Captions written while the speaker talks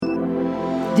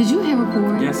Did you hit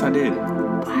record? Yes, I did.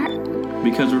 What?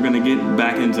 Because we're going to get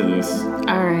back into this.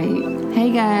 All right.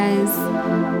 Hey, guys.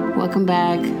 Welcome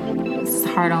back. This is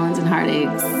Heart-Ons and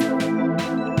Heartaches.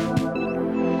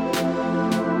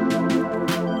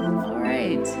 All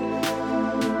right.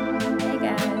 Hey,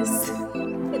 guys.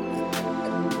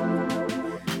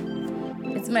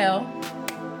 It's Mel.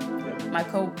 Yep.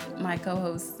 My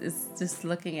co-host is just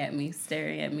looking at me,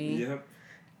 staring at me. Yep.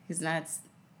 He's not...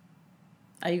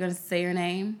 Are you going to say your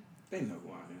name? They know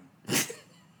who I am.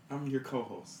 I'm your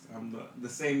co-host. I'm the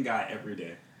same guy every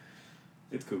day.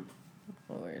 It's Coop.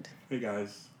 Lord. Hey,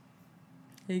 guys.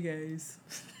 Hey, guys.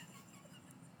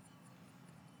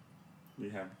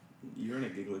 You're in a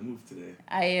giggly mood today.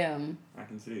 I am. I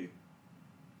can see.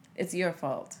 It's your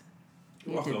fault.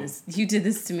 Welcome. You did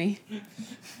this to me.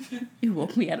 You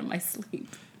woke me out of my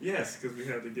sleep. Yes, because we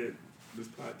had to get this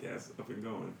podcast up and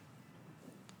going.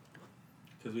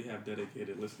 Because we have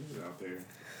dedicated listeners out there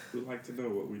who like to know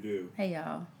what we do. Hey,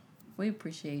 y'all. We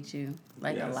appreciate you.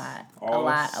 Like, yes. a lot. All a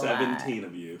lot. 17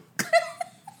 of you.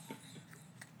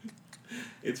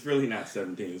 It's really not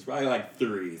 17. It's probably like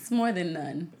 3. It's more than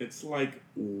none. It's like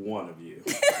one of you.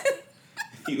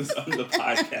 He was on the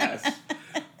podcast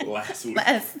last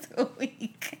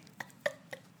week.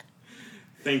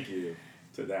 Thank you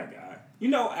to that guy. You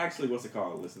know, actually, what's it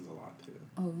called? Listens a lot, too.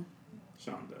 Oh.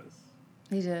 Sean does.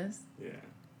 He does? Yeah.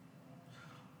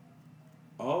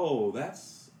 Oh,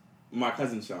 that's my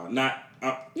cousin Sean. I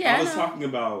was talking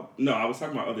about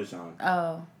other Sean.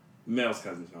 Oh. Mel's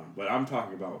cousin Sean. But I'm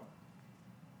talking about,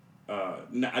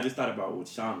 I just thought about what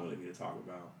Sean wanted me to talk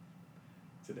about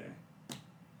today.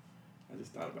 I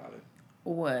just thought about it.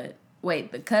 What?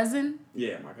 Wait, the cousin?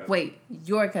 Yeah, my cousin. Wait,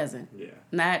 your cousin? Yeah.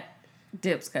 Not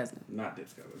Dip's cousin? Not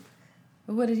Dip's cousin.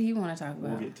 What did he want to talk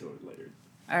about? We'll get to it later.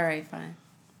 All right, fine.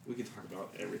 We can talk about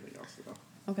everything else, though.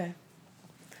 Okay.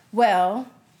 Well,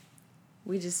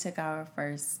 we just took our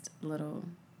first little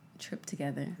trip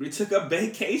together. We took a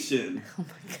vacation. Oh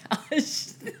my gosh.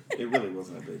 It really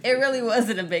wasn't a vacation. It really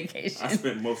wasn't a vacation. I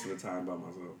spent most of the time by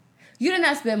myself. You did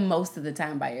not spend most of the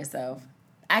time by yourself.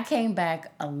 I came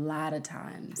back a lot of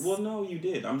times. Well, no, you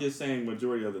did. I'm just saying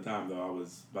majority of the time, though, I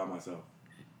was by myself.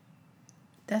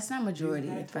 That's not majority.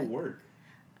 You had to work.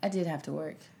 I did have to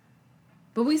work.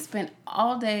 But we spent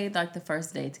all day, like the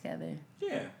first day together.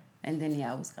 Yeah. And then,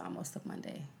 I was gone most of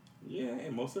Monday. Yeah,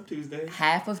 and most of Tuesday.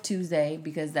 Half of Tuesday,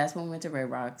 because that's when we went to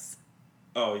Red Rocks.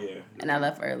 Oh, yeah. And I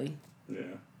left early.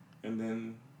 Yeah. And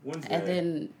then Wednesday. And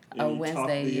then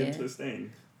Wednesday, you talked me into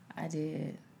staying. I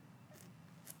did.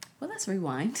 Well, let's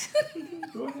rewind.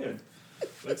 Go ahead.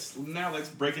 Let's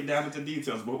break it down into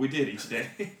details, what we did each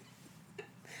day.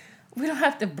 We don't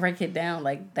have to break it down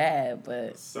like that,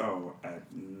 but... So, at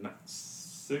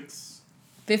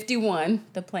 6:51,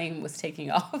 the plane was taking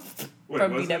off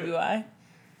from BWI.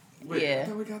 Wait, yeah. I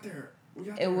thought we got there.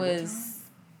 It was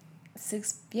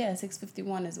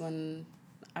 6:51 is when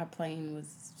our plane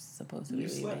was supposed to be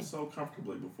leaving. You slept so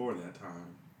comfortably before that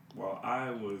time. While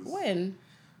I was... When?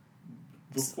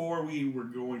 Before we were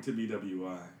going to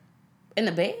BWI. In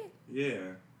the bed?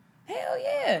 Yeah. Hell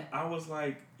yeah. I was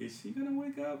like, is she going to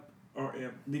wake up?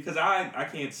 Because I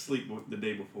can't sleep the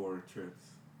day before trips.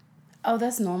 Oh,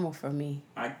 that's normal for me.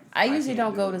 I usually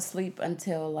don't go to sleep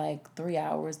until like 3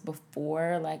 hours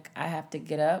before, like I have to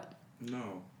get up.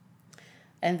 No.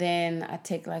 And then I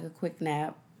take like a quick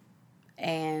nap,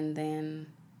 and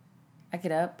then I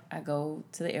get up, I go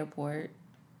to the airport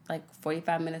like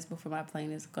 45 minutes before my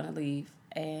plane is going to leave,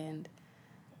 and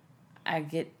I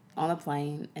get on a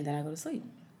plane, and then I go to sleep.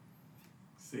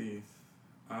 See,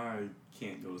 I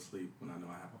can't go to sleep when I know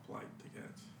I have a flight to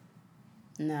catch.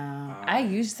 No, I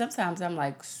usually sometimes I'm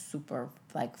like super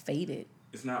like faded.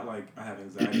 It's not like I have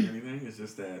anxiety or anything. It's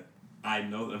just that I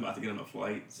know that I'm about to get on a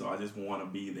flight, so I just want to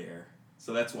be there.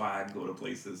 So that's why I go to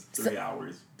places 3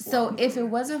 hours. So if it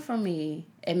wasn't for me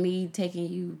and me taking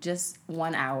you just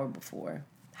 1 hour before,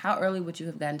 how early would you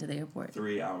have gotten to the airport?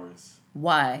 3 hours.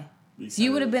 Why? So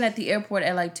you would have been at the airport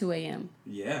at like 2 a.m.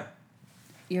 Yeah.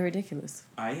 You're ridiculous.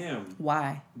 I am.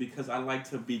 Why? Because I like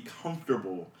to be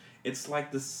comfortable. It's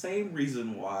like the same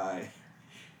reason why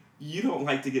you don't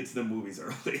like to get to the movies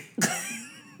early.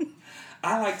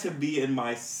 I like to be in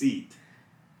my seat.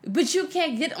 But you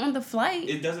can't get on the flight.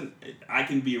 I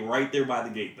can be right there by the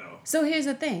gate, though. So here's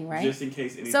the thing, right? Just in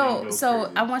case anything goes crazy.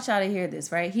 So I want y'all to hear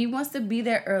this, right? He wants to be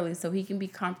there early so he can be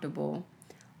comfortable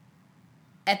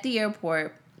at the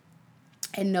airport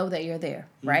and know that you're there,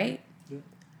 right? Yeah.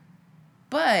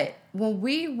 But when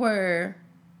we were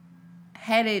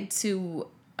headed to,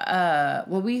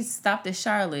 when we stopped at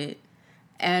Charlotte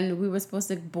and we were supposed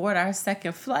to board our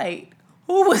second flight,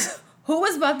 who Who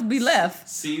was about to be left?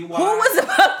 See why? Who was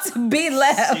about to be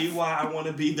left? See why I want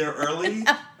to be there early?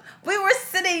 We were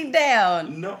sitting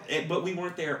down. No, but we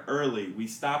weren't there early. We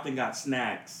stopped and got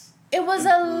snacks. It was a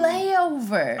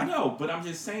layover. I know, but I'm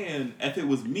just saying, if it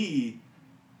was me,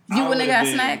 you wouldn't have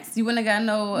got snacks? You wouldn't have got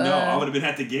no... No, I would have been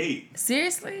at the gate.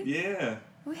 Seriously? Yeah.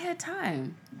 We had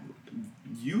time.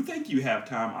 You think you have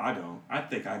time? I don't. I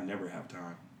think I never have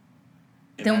time.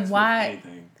 And then why...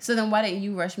 So then why didn't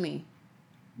you rush me?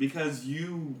 Because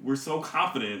you were so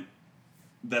confident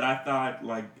that I thought,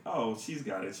 like, oh, she's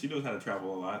got it. She knows how to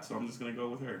travel a lot, so I'm just going to go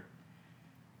with her.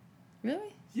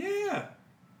 Really? Yeah.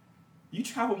 You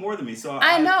travel more than me, so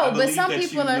I know, but some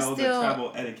people are still the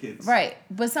travel etiquettes. Right,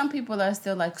 but some people are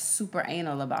still like super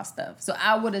anal about stuff. So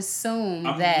I would assume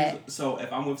so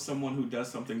if I'm with someone who does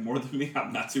something more than me,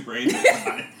 I'm not super anal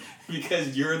about it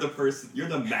because you're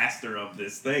the master of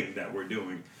this thing that we're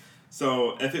doing.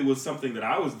 So if it was something that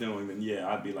I was doing, then yeah,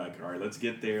 I'd be like, all right, let's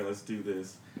get there, let's do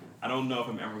this. I don't know if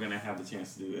I'm ever gonna have the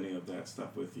chance to do any of that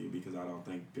stuff with you because I don't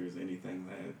think there's anything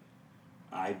that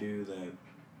I do that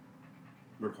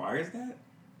requires that.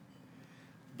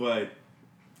 But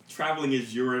traveling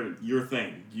is your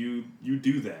thing. You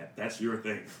do that. That's your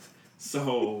thing.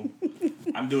 So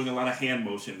I'm doing a lot of hand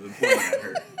motions and pointing at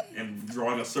her and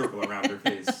drawing a circle around her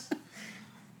face.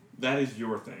 That is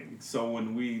your thing. So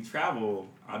when we travel,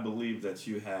 I believe that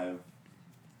you have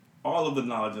all of the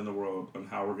knowledge in the world on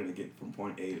how we're going to get from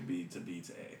point A to B to B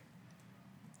to A.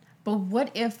 But what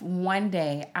if one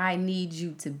day I need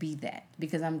you to be that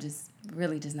because I'm just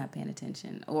really just not paying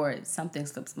attention or something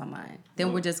slips my mind?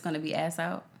 Then we're just going to be ass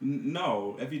out?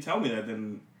 No. If you tell me that,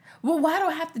 then... Well, why do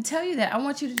I have to tell you that? I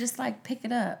want you to just like pick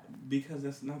it up. Because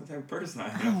that's not the type of person I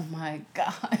am. Oh my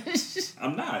gosh.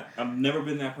 I'm not. I've never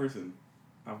been that person.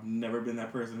 I've never been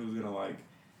that person who's going to like...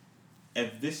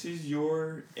 If this is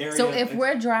your area... So if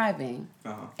we're driving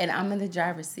and I'm in the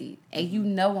driver's seat and you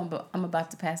know I'm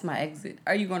about to pass my exit,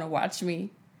 are you going to watch me?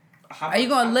 Are you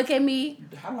going to look at me?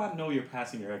 How do I know you're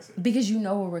passing your exit? Because you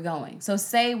know where we're going. So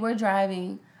say we're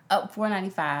driving up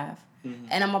 495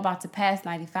 and I'm about to pass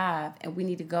 95 and we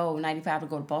need to go 95 to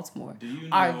go to Baltimore. Do you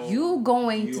know are you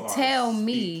going to tell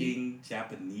me... speaking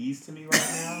Japanese to me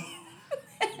right now?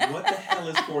 What the hell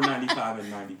is 495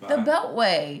 and 95? The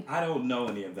Beltway. I don't know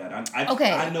any of that.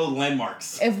 Okay. I know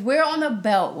landmarks. If we're on the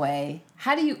Beltway,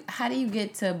 how do you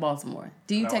get to Baltimore?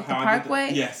 Do you take the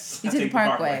Parkway? Yes. You take the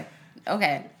Parkway.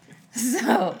 Okay.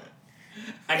 So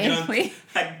I get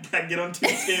on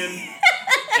 210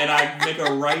 and I make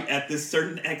a right at this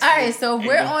certain exit. All right, so if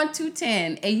we're on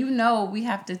 210 and you know we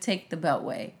have to take the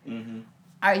Beltway. Mm-hmm.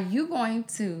 Are you going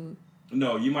to...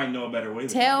 No, you might know a better way.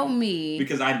 Tell me.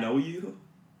 Because I know you,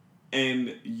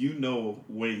 and you know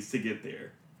ways to get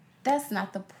there. That's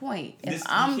not the point. You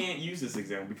can't use this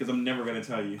example because I'm never going to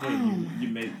tell you, hey, you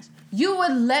made... You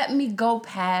would let me go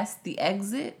past the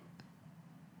exit?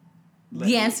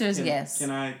 The answer is yes.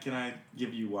 Can I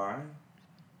give you why?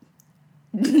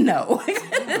 No.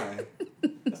 Why?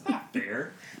 That's not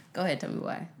fair. Go ahead, tell me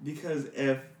why. Because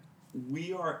if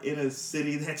we are in a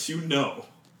city that you know...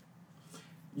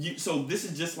 So this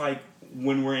is just like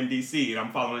when we're in DC and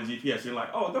I'm following the GPS. You're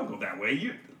like, oh, don't go that way.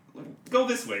 You go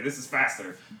this way. This is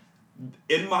faster.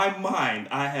 In my mind,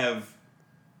 I have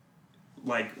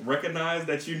like recognized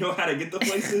that you know how to get the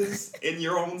places in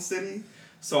your own city.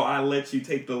 So I let you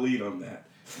take the lead on that.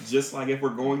 Just like if we're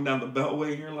going down the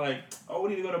Beltway and you're like, oh, we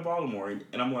need to go to Baltimore.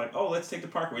 And I'm like, oh, let's take the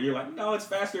Parkway. And you're like, no, it's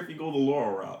faster if you go the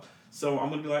Laurel route. So I'm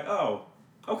going to be like, oh,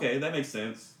 okay, that makes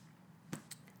sense.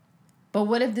 But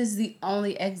what if this is the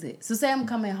only exit? So say I'm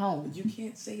coming home. You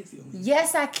can't say it's the only exit.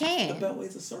 Yes, I can. The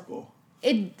Beltway's a circle.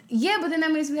 Yeah, but then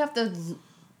that means we have to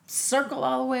circle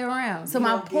all the way around. So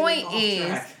my point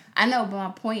is... I know, but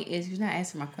my point is you're not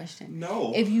answering my question.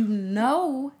 No. If you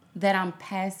know that I'm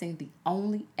passing the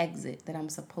only exit that I'm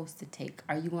supposed to take,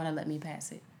 are you going to let me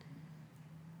pass it?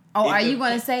 Or are you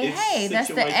going to say, hey, that's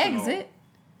the exit?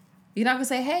 You're not going to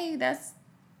say, hey, that's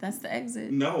the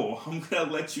exit. No, I'm going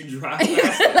to let you drive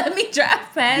past it. Let me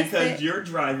drive past it. Because you're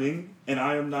driving, and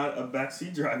I am not a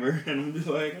backseat driver, and I'm just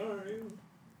like, all right.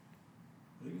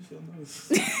 Maybe she'll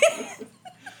notice.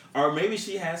 Or maybe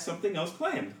she has something else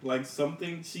planned. Like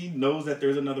something, she knows that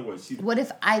there's another way. What if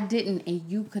I didn't and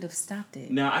you could have stopped it?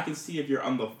 Now, I can see if you're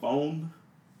on the phone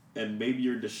and maybe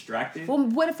you're distracted. Well,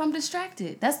 what if I'm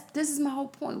distracted? This is my whole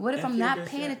point. What if I'm not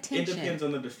paying attention? It depends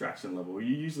on the distraction level.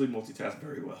 You usually multitask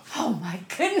very well. Oh my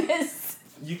goodness.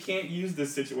 You can't use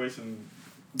this situation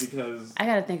because... I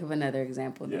got to think of another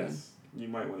example then. Yes, you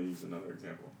might want to use another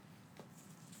example.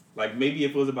 Like, maybe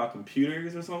if it was about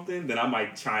computers or something, then I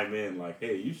might chime in like,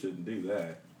 hey, you shouldn't do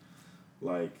that.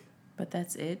 Like... But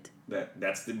that's it?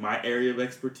 That's my area of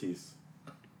expertise.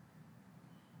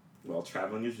 Well,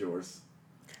 traveling is yours.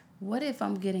 What if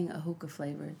I'm getting a hookah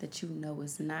flavor that you know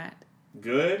is not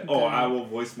good? Oh, I will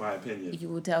voice my opinion. You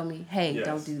will tell me, hey, yes.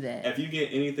 Don't do that. If you get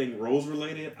anything rose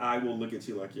related, I will look at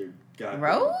you like you're goddamn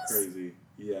rose? Crazy.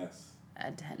 Yes.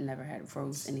 I never had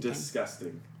rose anything.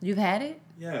 Disgusting. You've had it?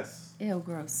 Yes. Ew,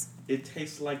 gross. It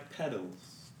tastes like petals.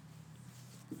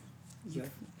 You've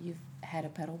had a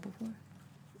petal before?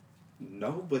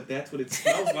 No, but that's what it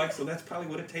smells like, so that's probably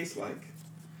what it tastes like.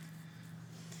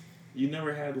 You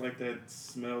never had like that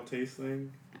smell taste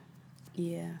thing?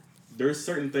 Yeah. There's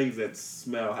certain things that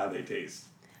smell how they taste.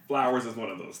 Flowers is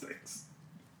one of those things.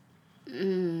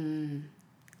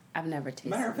 I've never tasted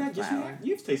Matter of fact, a flower.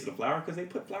 You've tasted a flower because they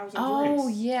put flowers in drinks. Oh,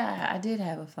 yeah. I did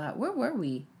have a flower. Where were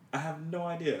we? I have no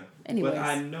idea. Anyways. But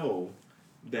I know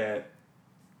that...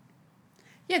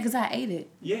 Yeah, because I ate it.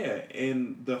 Yeah,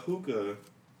 and the hookah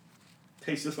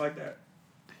tastes just like that.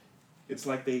 It's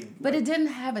like they... But it didn't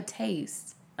have a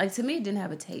taste. Like, to me, it didn't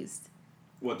have a taste.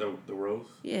 What, the rose?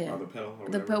 Yeah. Or the petal? Or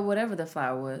whatever? Whatever the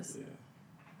flower was. Yeah.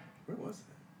 Where was that?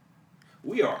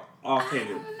 We are off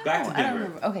tangent. Back to Denver. I don't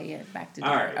remember. Okay, yeah, back to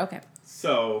Denver. All right. Okay.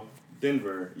 So,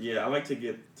 Denver, yeah, I like to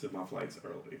get to my flights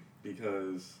early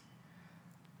because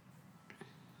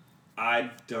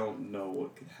I don't know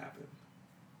what could happen.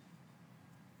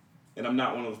 And I'm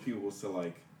not one of those people to,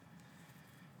 like,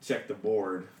 check the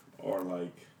board or,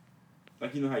 like,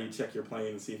 you know how you check your plane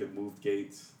and see if it moved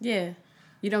gates? Yeah.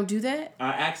 You don't do that?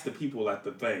 I asked the people at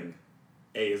the thing,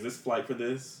 hey, is this flight for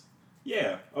this?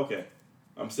 Yeah, okay.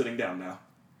 I'm sitting down now.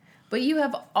 But you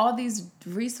have all these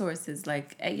resources,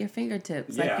 like, at your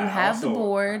fingertips. Yeah, like, you have the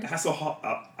board. I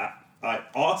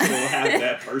also have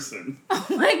that person. Oh,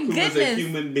 my goodness. Who is a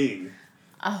human being.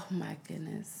 Oh, my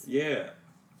goodness. Yeah.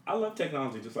 I love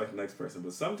technology just like the next person,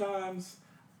 but sometimes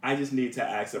I just need to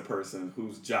ask a person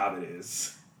whose job it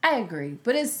is. I agree.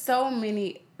 But it's so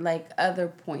many, like, other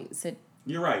points that...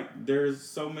 You're right. There's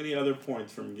so many other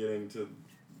points from getting to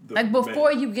the... Like,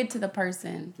 before you get to the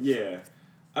person. Yeah.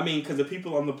 I mean, because the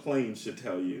people on the plane should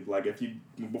tell you. Like,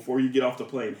 before you get off the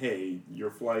plane, hey,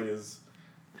 your flight is...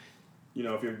 You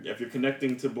know, if you're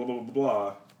connecting to blah, blah, blah,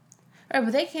 blah... Right,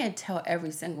 but they can't tell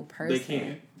every single person. They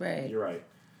can't. Right. You're right.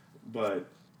 But,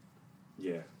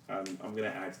 yeah, I'm going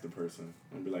to ask the person.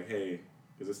 I'm going to be like, hey,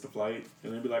 is this the flight?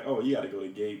 And they'll be like, oh, you got to go to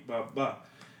gate, blah, blah.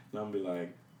 And I'm going to be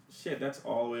like... Shit, that's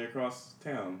all the way across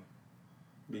town.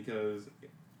 Because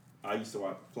I used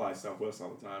to fly Southwest all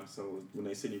the time. So when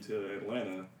they send you to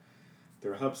Atlanta,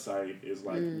 their hub site is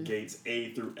like gates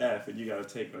A through F, and you got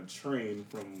to take a train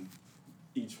from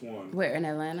each one. Where, in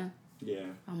Atlanta? Yeah.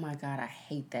 Oh my God, I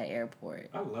hate that airport.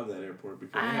 I love that airport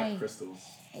because they have crystals.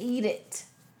 I hate it.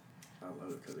 I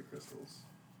love it because of crystals.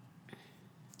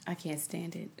 I can't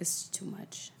stand it. It's too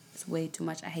much. It's way too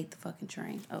much. I hate the fucking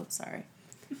train. Oh, sorry.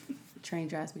 Train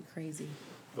drives me crazy.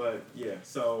 But yeah,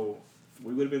 so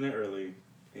we would have been there early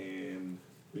and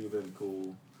we would have been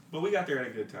cool. But we got there at a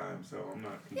good time, so I'm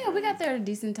not complaining. Yeah, we got there at a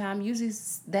decent time. Usually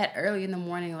that early in the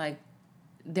morning, like,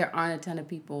 there aren't a ton of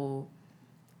people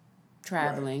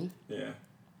traveling. Right. Yeah.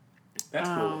 That's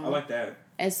cool. I like that.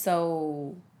 And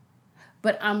so,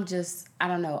 but I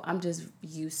don't know, I'm just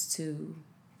used to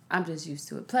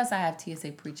it. Plus I have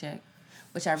TSA PreCheck,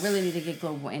 which I really need to get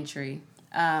global entry.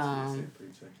 TSA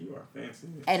PreCheck, you are fancy.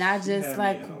 And I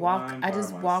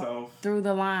just walked through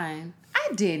the line.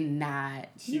 I did not.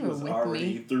 She was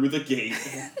already through the gate,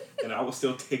 and I was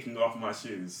still taking off my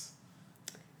shoes.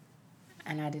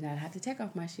 And I did not have to take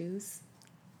off my shoes.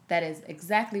 That is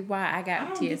exactly why I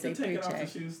got TSA PreCheck. Take it off the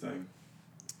shoes thing.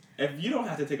 If you don't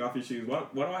have to take off your shoes, why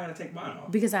do I have to take mine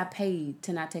off? Because I paid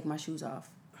to not take my shoes off.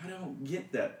 I don't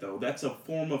get that though. That's a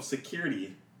form of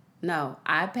security. No,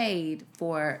 I paid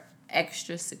for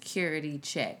extra security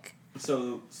check.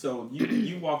 So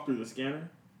you walk through the scanner?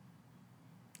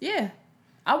 Yeah.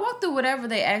 I walk through whatever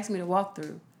they ask me to walk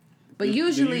through. But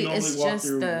usually it's just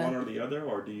through one or the other,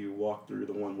 or do you walk through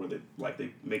the one where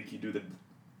they make you do the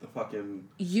fucking...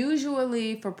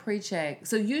 Usually for pre-check.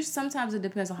 So sometimes it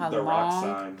depends on how long... The rock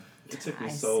sign. It took me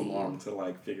so long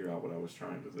to figure out what I was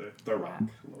trying to say. The rock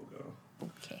logo.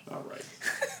 Okay. All right.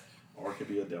 Or it could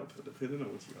be a delta, depending on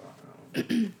what you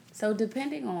are. So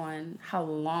depending on how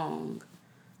long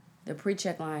the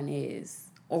pre-check line is,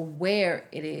 or where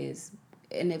it is,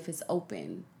 and if it's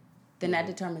open, then that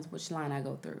determines which line I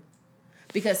go through.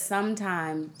 Because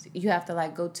sometimes you have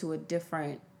to go to a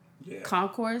different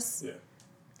concourse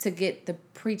to get the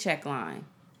pre-check line,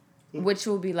 which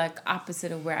will be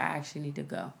opposite of where I actually need to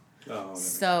go. Oh,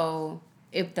 so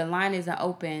if the line isn't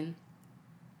open,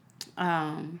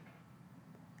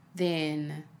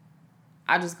 then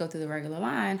I'll just go through the regular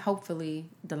line. Hopefully,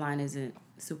 the line isn't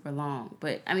super long.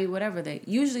 But, I mean, whatever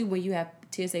usually when you have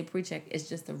TSA pre-check, it's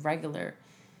just a regular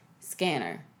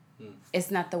scanner.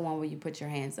 It's not the one where you put your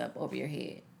hands up over your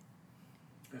head.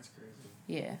 That's crazy.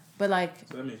 Yeah. But, like...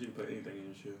 So that means you can put anything in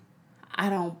your shoe. I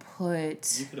don't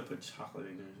put... You could have put chocolate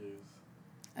in your shoes.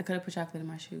 I could have put chocolate in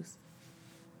my shoes.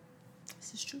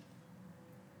 This is true.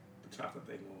 The chocolate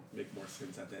thing will make more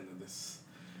sense at the end of this.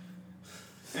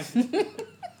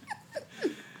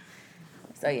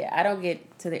 So, yeah, I don't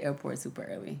get to the airport super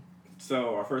early.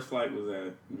 So, our first flight was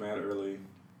at mad early,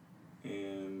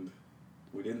 and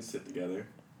we didn't sit together.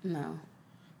 No.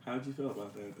 How did you feel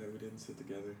about that we didn't sit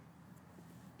together?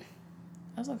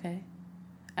 That was okay.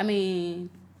 I mean...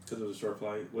 Because it was a short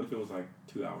flight? What if it was like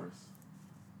 2 hours?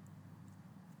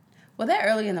 Well, that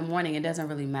early in the morning, it doesn't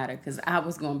really matter because I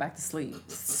was going back to sleep.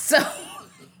 So...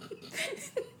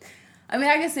 I mean,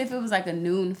 I guess if it was like a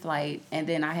noon flight and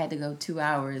then I had to go 2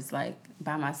 hours, like,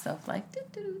 by myself, like,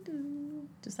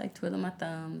 just like twiddling my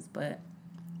thumbs. But,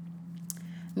 I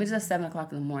mean, it's just 7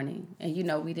 o'clock in the morning. And, you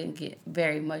know, we didn't get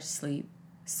very much sleep.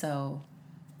 So,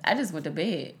 I just went to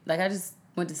bed. Like, I just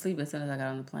went to sleep as soon as I got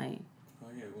on the plane. Oh,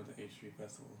 yeah, we went to H Street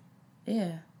Festival.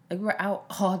 Yeah. Like, we were out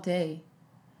all day.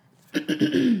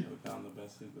 We found the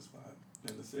best hookah spot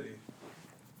in the city.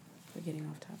 We're getting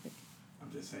off topic. I'm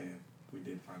just saying. We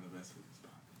did find the best hookah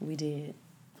spot. We did.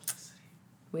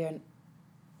 We are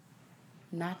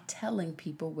not telling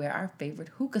people where our favorite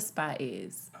hookah spot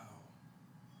is. Oh.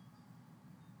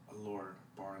 Allure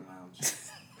Bar and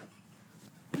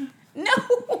Lounge. No!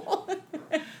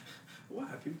 Why?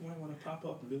 People might want to pop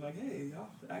up and be like, hey, y'all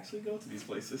actually go to these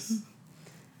places.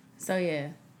 So, yeah.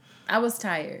 I was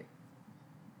tired.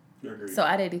 You agree. So,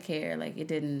 I didn't care. Like, it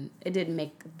didn't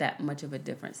make that much of a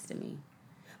difference to me.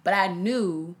 But I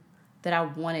knew that I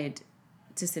wanted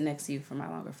to sit next to you for my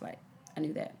longer flight. I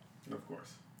knew that. Of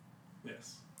course.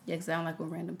 Yes. Yeah, because I don't like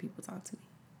when random people talk to me.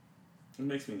 It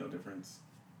makes me no difference.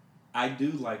 I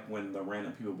do like when the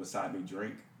random people beside me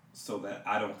drink so that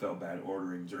I don't feel bad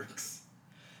ordering drinks.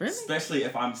 Really? Especially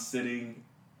if I'm sitting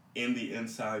in the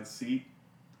inside seat.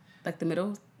 Like the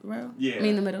middle row? Yeah. I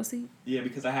mean the middle seat? Yeah,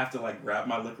 because I have to like grab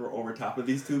my liquor over top of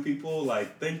these two people.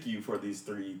 Like, thank you for these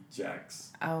 3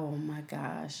 jacks. Oh my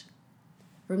gosh.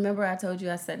 Remember I told you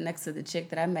I sat next to the chick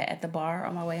that I met at the bar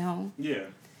on my way home? Yeah.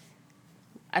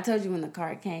 I told you when the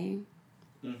car came.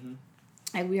 Mm-hmm.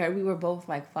 And we were both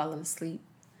like falling asleep.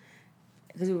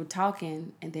 Because we were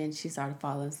talking and then she started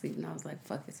falling asleep and I was like,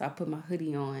 fuck it. So I put my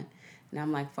hoodie on and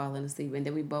I'm like falling asleep. And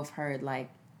then we both heard like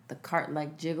the cart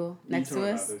like jiggle next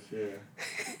to us. This, yeah.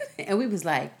 And we was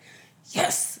like,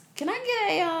 yes, can I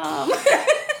get a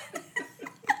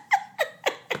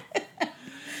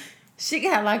She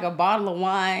got like a bottle of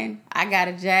wine. I got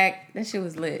a Jack. That shit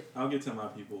was lit. I'll get to my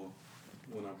people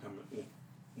when I'm coming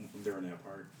during that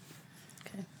part.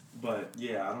 Okay. But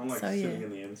yeah, I don't like sitting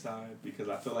in the inside because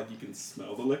I feel like you can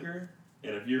smell the liquor.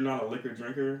 And if you're not a liquor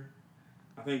drinker,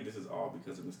 I think this is all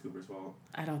because of Miss Cooper's fault.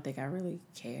 I don't think I really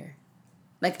care.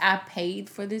 Like, I paid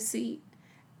for this seat,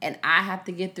 and I have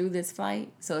to get through this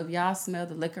flight. So if y'all smell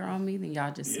the liquor on me, then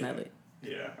y'all just smell it.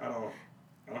 Yeah, I don't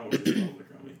want to smell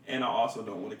liquor on me. And I also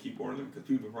don't want to keep ordering because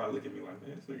people probably look at me like,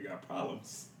 man, so you got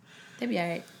problems. They be all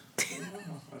right.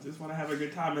 I just want to have a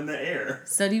good time in the air.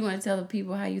 So do you want to tell the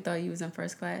people how you thought you was in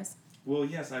first class? Well,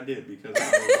 yes, I did because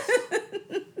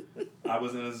I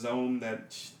was in a zone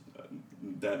that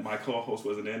my co-host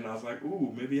wasn't in. And I was like,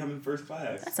 ooh, maybe I'm in first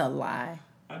class. That's a lie.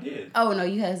 I did. Oh, no,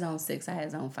 you had zone 6. I had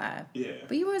zone 5. Yeah.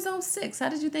 But you were in zone 6. How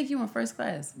did you think you were in first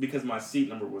class? Because my seat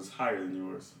number was higher than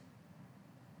yours.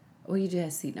 Well, you just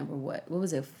had seat number what? What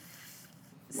was it?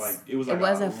 Like, it was like it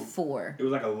wasn't 4. It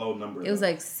was like a low number. It was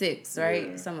like 6, right?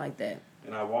 Yeah. Something like that.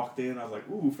 And I walked in. I was like,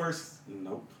 ooh, first.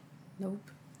 Nope. Nope.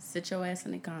 Sit your ass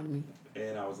in economy.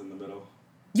 And I was in the middle.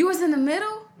 You was in the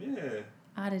middle? Yeah.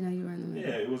 I didn't know you were in the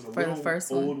middle. Yeah, it was a For little the first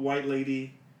old one? white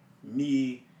lady,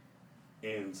 me,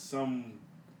 and some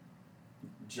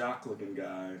jock-looking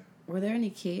guy. Were there any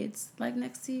kids, like,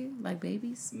 next to you? Like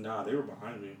babies? Nah, they were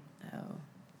behind me. Oh.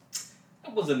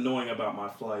 That was annoying about my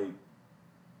flight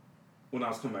when I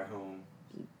was coming back home.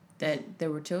 That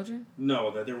there were children?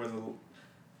 No, that there was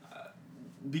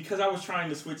because I was trying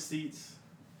to switch seats,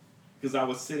 because I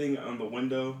was sitting on the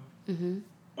window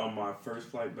on my first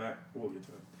flight back. We'll get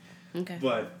to it. Okay.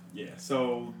 But, yeah,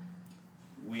 so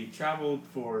we traveled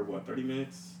for, 30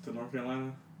 minutes to North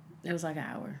Carolina? It was like an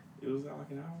hour. It was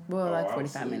like an hour? Well, like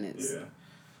 45 minutes. Yeah.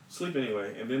 Sleep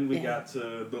anyway. And then we got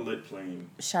to the lit plane.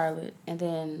 Charlotte. And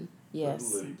then,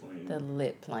 yes. The Liddy plane. The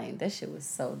lit plane. That shit was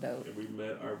so dope. And we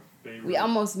met our favorite. We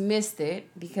almost missed it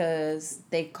because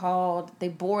they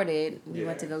boarded. We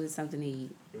went to go get something to eat.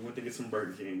 We went to get some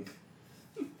Burger King.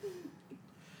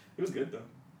 It was good, though.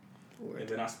 Lord. And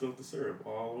then I spilled the syrup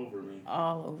all over me.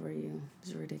 All over you.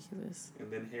 It's ridiculous.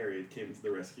 And then Harriet came to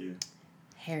the rescue.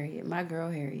 Harriet. My girl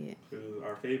Harriet. Who is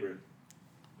our favorite.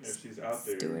 If she's out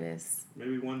there. Stewardess.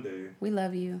 Maybe one day. We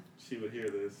love you. She would hear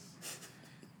this.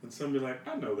 And somebody like,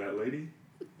 I know that lady.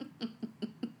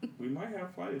 We might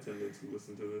have flight attendants who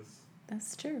listen to this.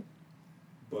 That's true.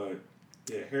 But,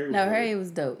 yeah, Harriet Harriet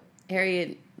was dope.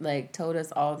 Harriet, told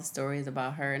us all the stories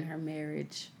about her and her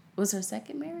marriage. Was her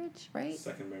second marriage, right?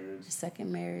 Second marriage.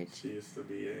 Second marriage. She used to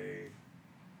be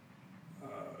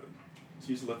she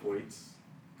used to lift weights.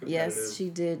 Yes, she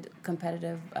did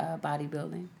competitive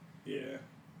bodybuilding. Yeah.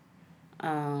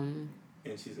 And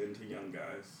she's into young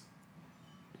guys.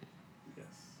 Yes.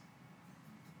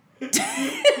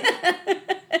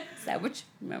 Is that what you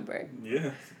remember?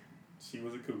 Yeah. She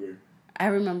was a cougar. I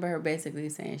remember her basically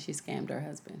saying she scammed her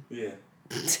husband. Yeah.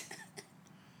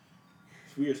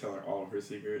 We are telling her all of her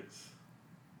secrets.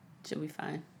 Should be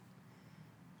fine.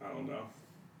 I don't know.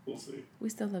 We'll see. We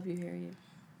still love you, Harriet.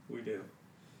 We do.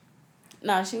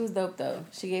 No, she was dope though.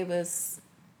 She gave us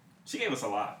a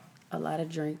lot. A lot of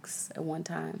drinks at one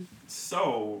time.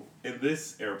 So, in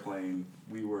this airplane,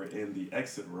 we were in the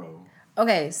exit row.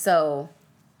 Okay, so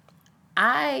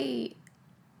I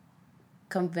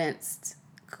convinced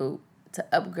Coop to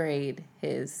upgrade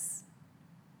his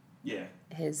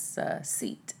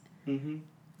seat. Mm-hmm.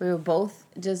 We were both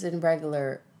just in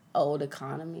regular old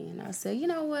economy, and I said, you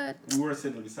know what? We weren't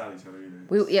sitting beside each other either.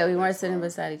 We weren't sitting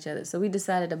beside each other, so we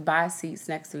decided to buy seats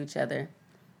next to each other.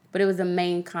 But it was a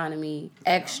main economy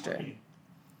extra.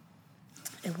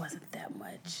 It wasn't that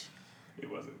much. It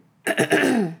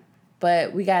wasn't.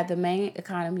 But we got the main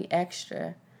economy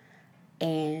extra,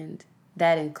 and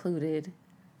that included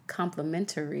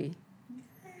complimentary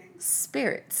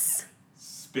spirits.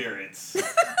 Spirits.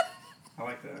 I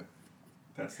like that.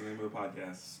 That's the name of the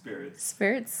podcast. Spirits.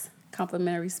 Spirits.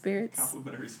 Complimentary spirits.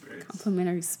 Complimentary spirits.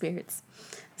 Complimentary spirits.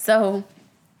 So,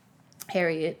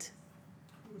 Harriet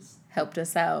helped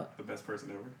us out. The best person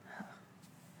ever.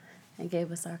 And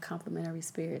gave us our complimentary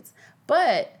spirits.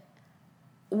 But,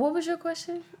 what was your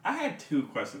question? I had 2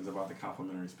 questions about the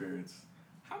complimentary spirits.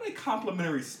 How many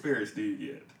complimentary spirits do you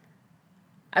get?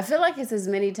 I feel like it's as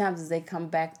many times as they come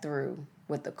back through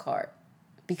with the cart.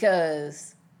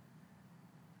 Because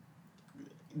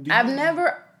I've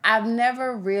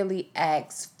never really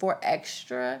asked for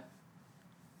extra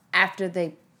after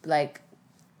they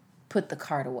put the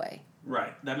cart away.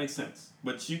 Right, that makes sense.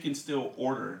 But you can still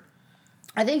order.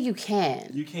 I think you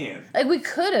can. You can. We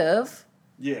could have.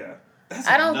 Yeah. That's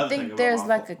I don't think there's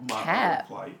a cap.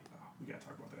 We gotta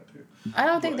talk about that too. I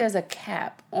don't think there's a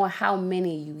cap on how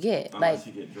many you get. Unless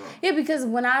you get drunk. Yeah, because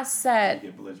when I sat, you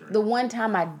get belligerent. the one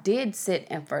time I did sit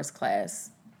in first class,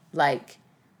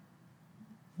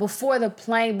 before the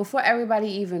plane, before everybody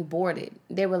even boarded,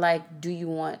 they were like, do you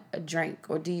want a drink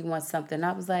or do you want something?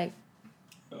 I was like,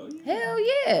 oh, yeah. hell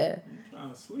yeah. I'm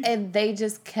trying to sleep. And they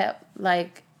just kept,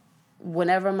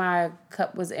 whenever my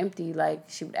cup was empty,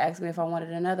 she would ask me if I wanted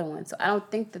another one. So I don't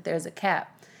think that there's a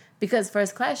cap. Because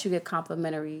first class, you get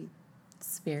complimentary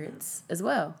spirits as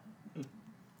well.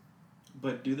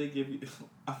 But do they give you...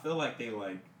 I feel like they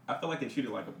treat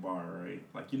it like a bar, right?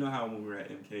 You know how when we were at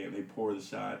MK and they pour the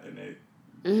shot and they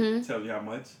tell you how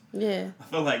much? Yeah. I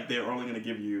feel like they're only going to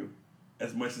give you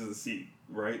as much as a seat,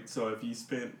 right? So if you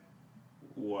spent,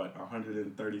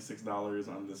 $136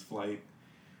 on this flight...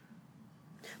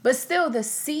 But still, the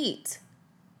seat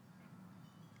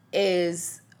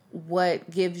is what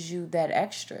gives you that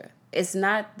extra. It's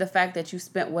not the fact that you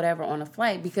spent whatever on a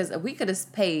flight, because we could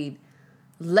have paid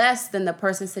less than the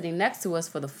person sitting next to us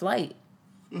for the flight.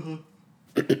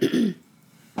 Mm-hmm.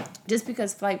 Just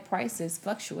because flight prices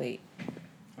fluctuate.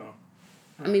 Oh.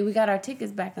 I mean, we got our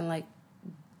tickets back in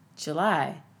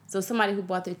July. So somebody who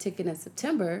bought their ticket in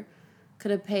September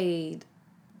could have paid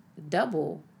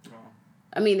double.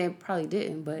 I mean, they probably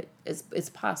didn't, but it's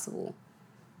possible.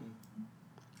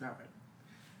 All right.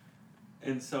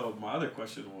 And so my other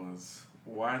question was,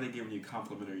 why are they giving you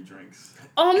complimentary drinks?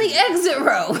 On the exit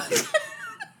row.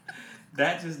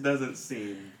 That just doesn't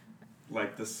seem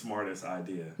like the smartest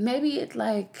idea. Maybe it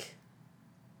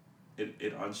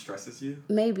It unstresses you?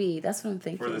 Maybe. That's what I'm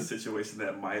thinking. For the situation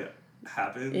that might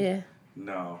happen? Yeah.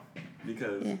 No.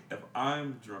 Because if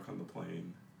I'm drunk on the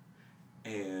plane...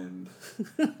 And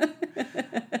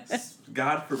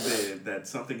God forbid that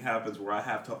something happens where I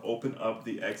have to open up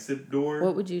the exit door.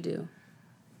 What would you do?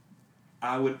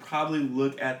 I would probably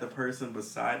look at the person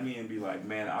beside me and be like,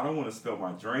 man, I don't want to spill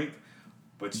my drink,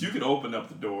 but you can open up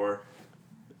the door.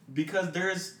 Because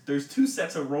there's 2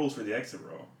 sets of rows for the exit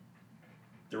row.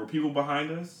 there were people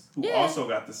behind us who also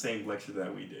got the same lecture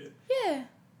that we did. Yeah.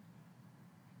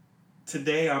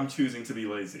 Today, I'm choosing to be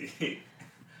lazy.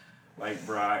 Like,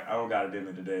 bro, I don't got a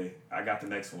dinner today. I got the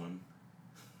next one.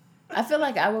 I feel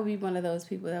like I would be one of those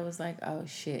people that was like, oh,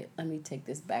 shit, let me take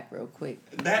this back real quick.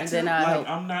 That's and then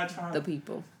I'm not trying. The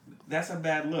people. That's a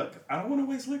bad look. I don't want to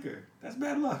waste liquor. That's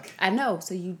bad luck. I know.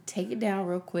 So you take it down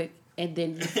real quick, and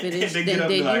then you finish. And then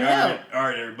you like, all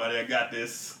right, everybody, I got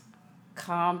this.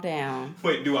 Calm down.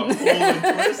 Wait, do I pull and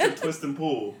twist or twist and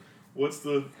pull? What's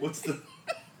the?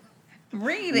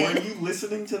 Read it. Were you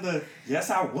listening to the? Yes,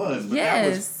 I was. But that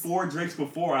was 4 drinks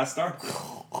before I started.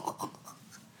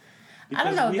 I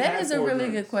don't know. That is a really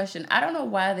good question. I don't know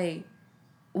why they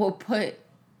will put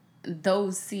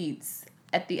those seats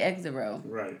at the exit row.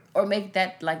 Right. Or make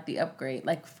that like the upgrade,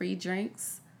 like free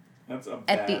drinks. That's a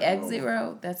at the exit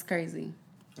row. That's crazy.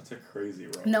 That's a crazy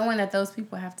row. Knowing that those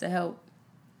people have to help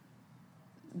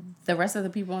the rest of the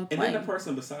people on the plane. And then the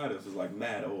person beside us was like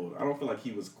mad old. I don't feel like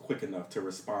he was quick enough to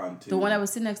respond to. The one that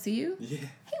was sitting next to you? Yeah.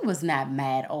 He was not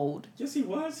mad old. Yes, he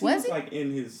was. He was like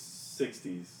in his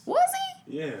 60s. Was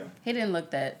he? Yeah. He didn't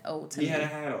look that old to me. He had a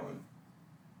hat on.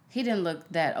 He didn't look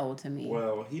that old to me.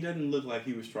 Well, he didn't look like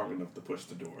he was strong enough to push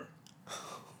the door.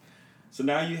 So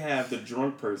now you have the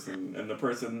drunk person and the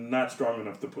person not strong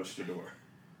enough to push the door.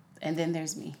 And then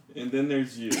there's me. And then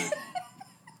there's you.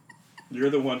 You're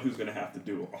the one who's going to have to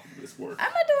do all this work.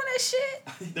 I'm not doing that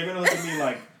shit. They're going to look at me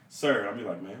like, sir. I'll be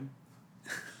like, man,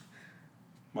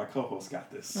 my co-host got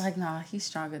this. Like, nah, he's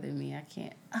stronger than me. I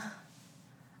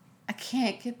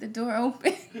can't get the door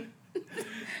open.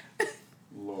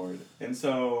 Lord. And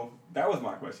so that was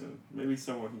my question. Maybe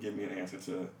someone can give me an answer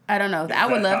to. I don't know. I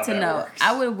would love to know. Works.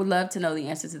 I would love to know the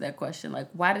answer to that question. Like,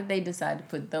 why did they decide to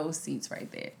put those seats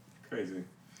right there? Crazy.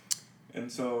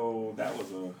 And so that was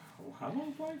how long was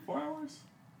the flight? 4 hours?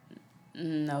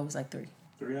 No, it was like 3.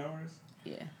 3 hours?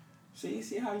 Yeah.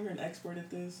 See how you're an expert at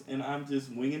this, and I'm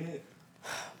just winging it.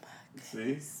 Oh my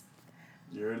goodness.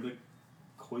 See, you're the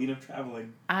queen of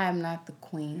traveling. I am not the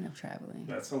queen of traveling.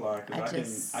 That's a lie,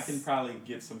 because I can probably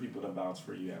get some people to vouch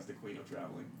for you as the queen of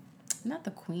traveling. Not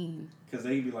the queen. Because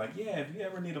they'd be like, yeah, if you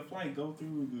ever need a flight, go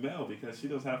through Mel, because she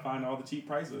knows how to find all the cheap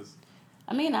prices.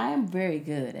 I mean, I am very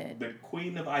good at... The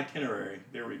queen of itinerary.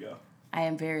 There we go. I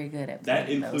am very good at that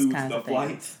includes those kinds the of flight,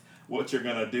 things. What you're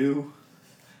going to do,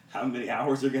 how many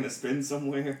hours you're going to spend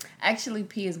somewhere. Actually,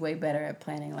 P is way better at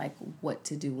planning, like, what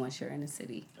to do once you're in a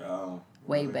city. Oh.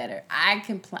 Way better. I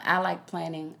like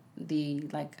planning the,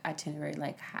 like, itinerary,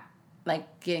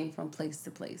 like getting from place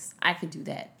to place. I could do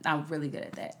that. I'm really good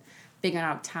at that. Figuring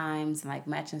out times and, like,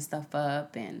 matching stuff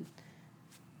up and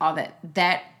all that.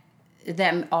 That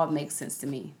all makes sense to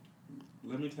me.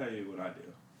 Let me tell you what I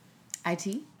do.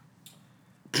 IT?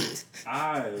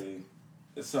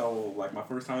 So, like, my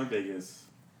first time in Vegas,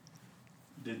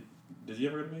 did you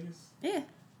ever go to Vegas? Yeah.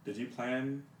 Did you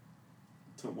plan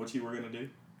to what you were going to do?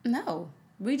 No.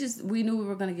 We knew we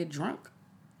were going to get drunk.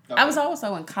 Okay. I was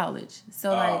also in college.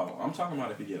 So, I'm talking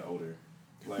about if you get older.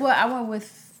 Like, well, I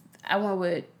went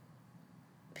with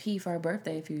P for her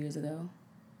birthday a few years ago.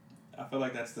 I feel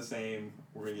like that's the same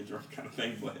we're going to get drunk kind of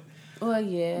thing, but... Well,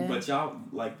 yeah. But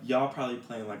y'all probably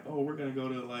playing like, oh, we're going to go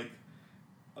to, like,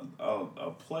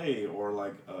 a play or,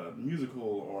 like, a musical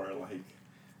or, like,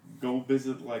 go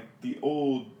visit, like, the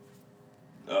old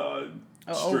strip.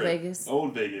 Old Vegas.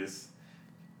 Old Vegas.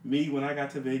 Me, when I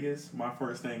got to Vegas, my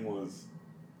first thing was,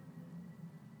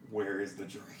 where is the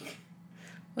drink?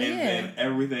 Well, and then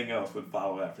everything else would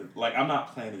follow after. Like, I'm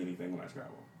not planning anything when I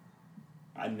travel.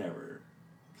 I never.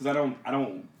 Because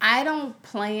I don't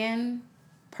plan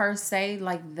per se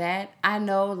like that. I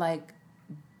know like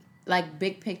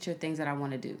big picture things that I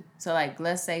want to do. So like,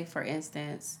 let's say for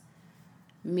instance,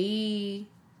 me,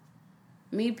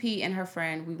 Pete, and her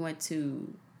friend, we went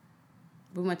to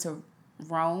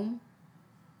Rome,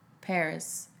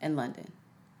 Paris, and London.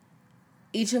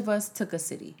 Each of us took a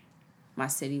city. My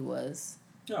city was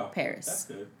Paris. That's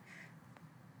good.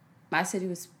 My city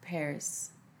was Paris,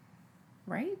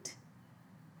 right?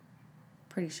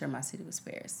 Pretty sure my city was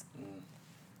Paris. Mm.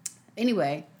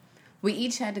 Anyway, we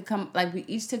each had to come, like, we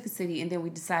each took a city, and then we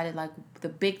decided, like, the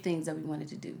big things that we wanted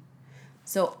to do.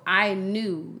 So I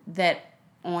knew that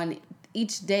on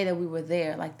each day that we were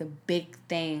there, like, the big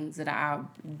things that I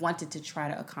wanted to try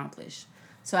to accomplish.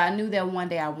 So I knew that one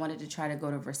day I wanted to try to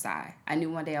go to Versailles. I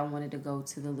knew one day I wanted to go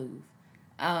to the Louvre.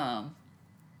 I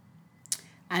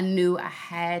knew I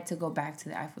had to go back to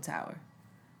the Eiffel Tower.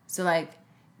 So, like,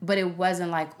 but it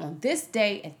wasn't like on this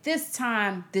day, at this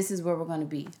time, this is where we're going to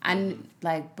be.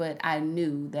 But I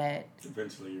knew that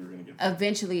eventually you were going to get there.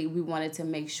 Eventually we wanted to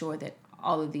make sure that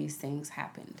all of these things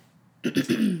happened.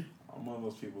 Okay. I'm one of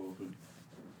those people who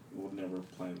will never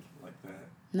plan like that.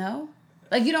 No?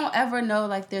 Like, you don't ever know,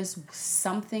 like, there's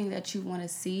something that you want to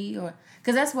see? Or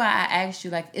because that's why I asked you,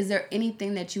 like, is there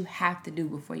anything that you have to do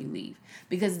before you leave?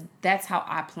 Because that's how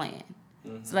I plan.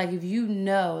 Mm-hmm. So, like, if you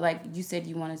know, like, you said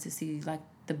you wanted to see, like,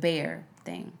 the bear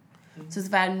thing. Mm-hmm. So,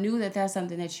 if I knew that that's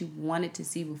something that you wanted to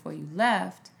see before you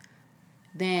left,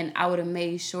 then I would have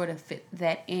made sure to fit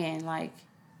that in, like,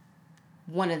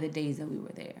 one of the days that we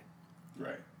were there.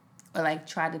 Right. Or, like,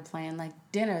 try to plan, like,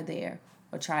 dinner there.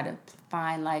 Or try to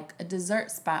find, like, a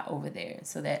dessert spot over there.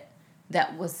 So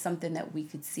that was something that we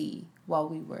could see while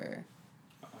we were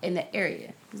in the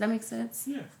area. Does that make sense?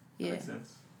 Yeah. That makes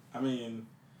sense. I mean,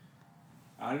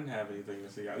 I didn't have anything to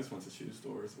see. I just went to shoe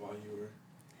stores while you were...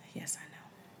 Yes, I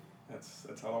know.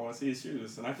 That's all I want to see is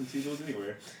shoes. And I can see those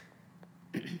anywhere.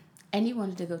 And you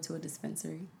wanted to go to a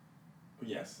dispensary.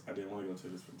 Yes, I did want to go to a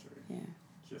dispensary. Yeah.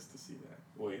 Just to see that.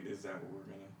 Wait, is that what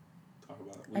we're going to talk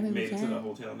about? We've made it to the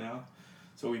hotel now?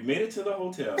 So we've made it to the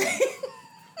hotel.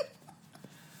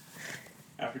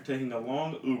 After taking a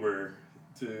long Uber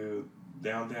to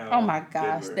downtown. Oh my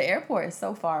gosh, Denver. the airport is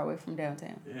so far away from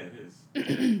downtown. Yeah, it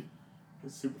is.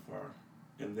 It's super far.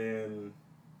 And then,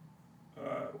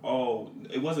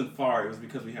 it wasn't far. It was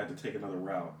because we had to take another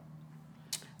route.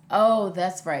 Oh,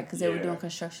 that's right, because they were doing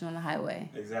construction on the highway.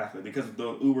 Exactly, because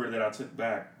the Uber that I took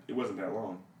back, it wasn't that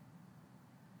long.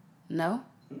 No?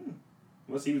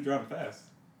 Unless he was driving fast.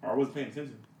 Or I wasn't paying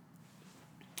attention.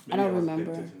 Maybe I don't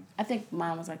remember. I think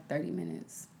mine was like 30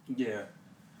 minutes. Yeah.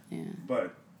 Yeah.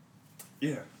 But,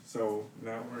 yeah. So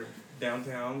now we're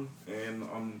downtown and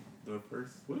on the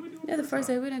first... What did we do? Yeah, the first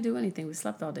day we didn't do anything. We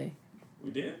slept all day.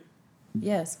 We did?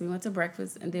 Yes. We went to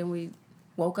breakfast and then we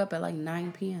woke up at like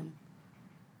 9 p.m.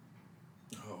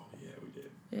 Oh, yeah, we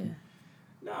did. Yeah.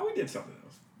 No, we did something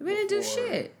else. We didn't do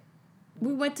shit.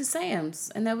 We went to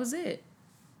Sam's and that was it.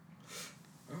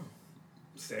 Oh.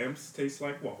 Sam's tastes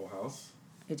like Waffle House.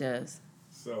 It does.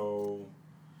 So,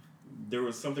 there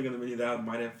was something in the menu that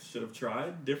I should have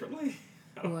tried differently.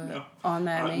 I don't know. On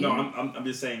that menu? No, I'm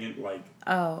just saying it like.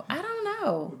 Oh, I don't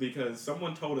know. Because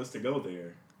someone told us to go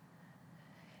there.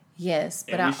 Yes,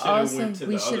 but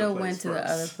we should have went to the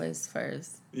other place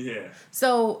first. Yeah.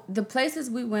 So the places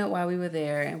we went while we were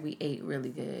there and we ate really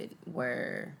good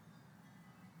were,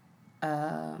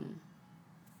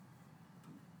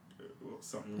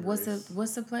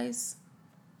 what's the place?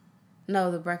 No,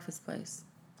 the breakfast place.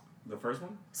 The first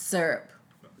one? Syrup.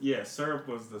 Yeah, Syrup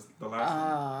was the last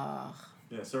one.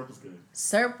 Yeah, Syrup was good.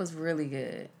 Syrup was really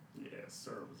good. Yeah,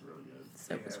 Syrup was really good.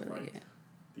 Syrup was really good.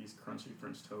 These crunchy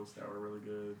French toasts that were really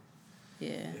good.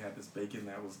 Yeah. They had this bacon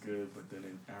that was good, but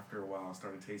then after a while I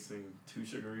started tasting too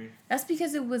sugary. That's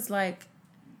because it was like...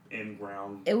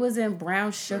 It was in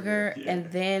brown sugar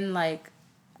and then like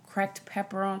cracked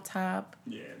pepper on top.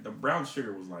 Yeah, the brown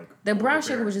sugar was like... The brown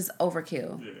sugar was just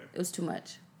overkill. Yeah. It was too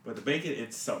much. But the bacon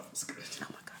itself was good. Oh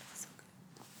my God, it was so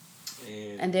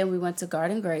good. And then we went to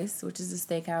Garden Grace, which is a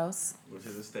steakhouse.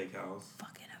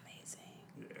 Fucking amazing.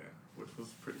 Yeah, which was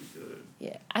pretty good.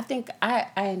 Yeah, I think I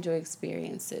enjoy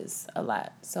experiences a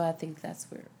lot. So I think that's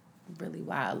really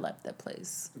why I left that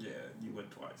place. Yeah, you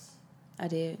went twice. I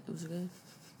did. It was good.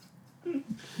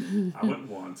 I went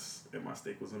once, and my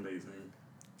steak was amazing.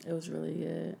 It was really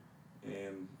good.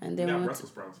 And then we got Brussels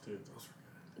sprouts, too.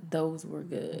 Those were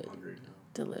good. I'm hungry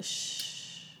now.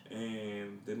 Delish.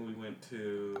 And then we went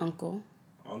to... Uncle.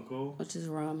 Which is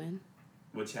ramen.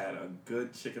 Which had a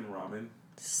good chicken ramen.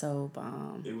 So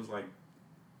bomb. It was like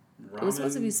ramen... It was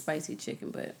supposed to be spicy chicken,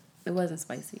 but it wasn't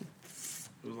spicy.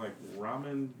 It was like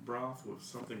ramen broth with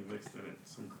something mixed in it.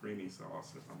 Some creamy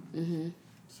sauce or something. Mm-hmm.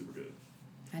 Super good.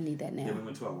 I need that now. Then we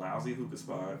went to a lousy hookah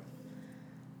spot.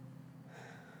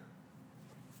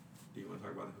 Do you want to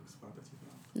talk about the hookah spot that you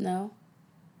found? No.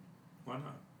 Why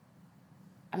not?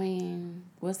 I mean,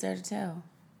 what's there to tell?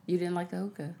 You didn't like the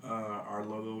hookah. Our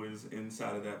logo is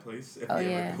inside of that place. If you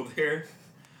ever go there.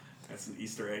 That's an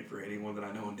Easter egg for anyone that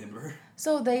I know in Denver.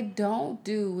 So they don't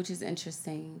do, which is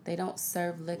interesting, they don't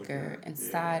serve liquor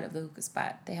inside of the hookah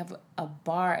spot. They have a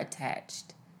bar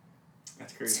attached.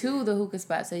 That's crazy. To the hookah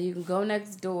spot. So you can go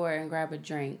next door and grab a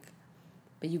drink,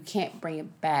 but you can't bring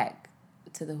it back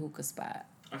to the hookah spot.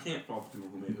 I can't fault the people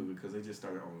who made hookah because they just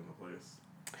started owning the place.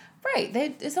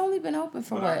 Right. It's only been open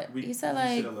for what? You said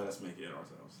like... should have let us make it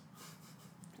ourselves.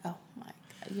 Oh my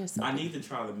God. You're so... I need to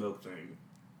try the milk thing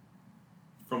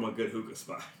from a good hookah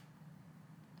spot.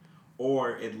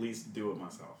 Or at least do it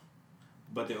myself.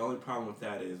 But the only problem with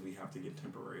that is we have to get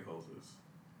temporary hoses.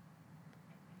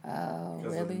 Oh,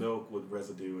 really? Because the milk would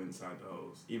residue inside the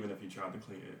hose, even if you tried to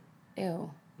clean it. Ew.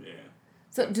 Yeah.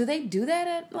 So do they do that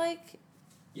at, like,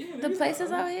 the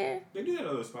places out here? They do that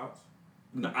at other spots.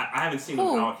 No, I haven't seen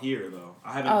Who? them out here though.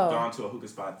 I haven't gone to a hookah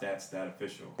spot that's that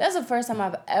official. That's the first time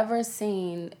I've ever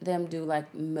seen them do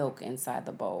like milk inside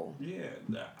the bowl. Yeah,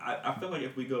 I feel like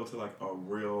if we go to like a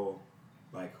real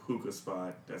like hookah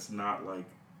spot that's not like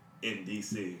in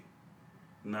DC,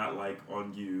 not like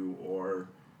on U or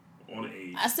on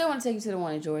H. I still want to take you to the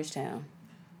one in Georgetown.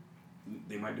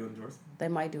 They might do it in Georgetown. They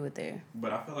might do it there.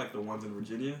 But I feel like the ones in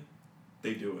Virginia,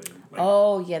 they do it. Like,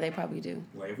 oh yeah, they probably do.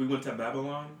 Like if we went to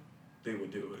Babylon, they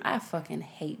would do it. I fucking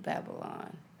hate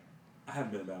Babylon. I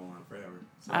haven't been to Babylon forever.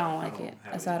 So I don't like it.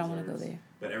 That's why I don't want to go there.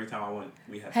 But every time I went,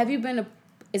 we had. Have you been to?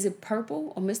 Is it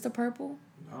Purple or Mr. Purple?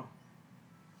 No.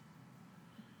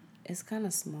 It's kind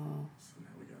of small. So now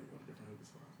we gotta go to different hookah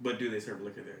spots. But do they serve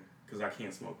liquor there? Because I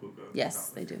can't smoke hookah.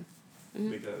 Yes, they do. Mm-hmm.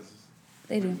 Because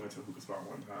they do. We went to a hookah spot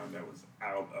one time that was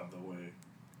out of the way.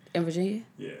 In Virginia?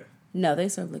 Yeah. No, they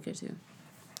serve liquor too.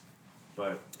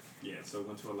 But yeah, so we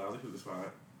went to a lousy hookah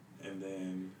spot, and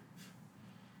then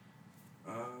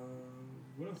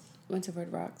what else? Went to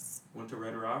Red Rocks. Went to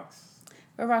Red Rocks.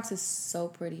 Red Rocks is so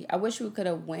pretty. I wish we could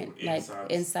have went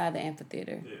inside the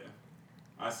amphitheater. Yeah.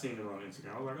 I seen it on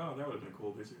Instagram. I was like, oh, that would have been a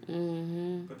cool picture.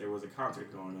 Mm-hmm. But there was a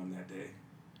concert going on that day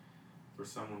for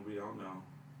someone we don't know.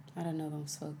 I don't know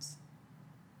those folks.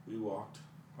 We walked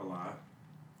a lot,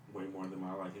 way more than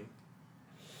my liking.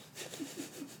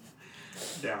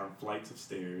 Down flights of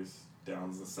stairs,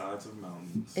 down the sides of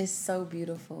mountains. It's so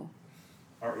beautiful.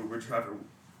 Our Uber driver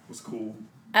was cool.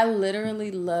 I literally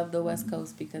love the West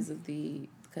Coast because of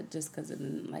because of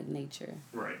like nature.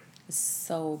 Right. It's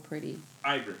so pretty.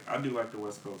 I agree. I do like the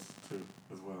West Coast too,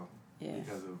 as well. Yeah.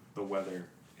 Because of the weather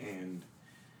and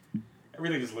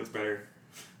everything just looks better.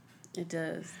 It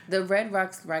does. The Red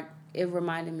Rocks, it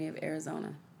reminded me of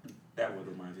Arizona. That would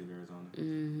remind you of Arizona.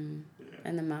 Mm-hmm. Yeah.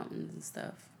 And the mountains and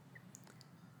stuff.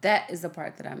 That is the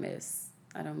part that I miss.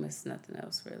 I don't miss nothing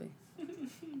else, really.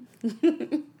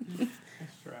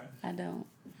 That's right. I don't.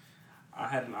 I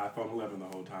had an iPhone 11 the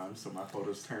whole time, so my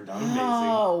photos turned out amazing.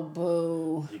 Oh,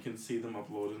 boo. You can see them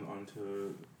uploaded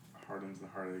onto Hardens and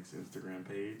Heartaches Instagram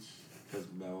page because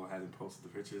Mel hasn't posted the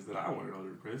pictures that I wanted her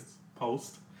to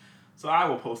post. So I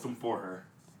will post them for her.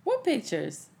 What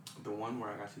pictures? The one where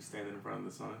I got you standing in front of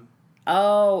the sun.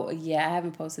 Oh, yeah. I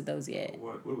haven't posted those yet.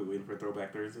 What are we waiting for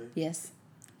Throwback Thursday? Yes.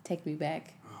 Take me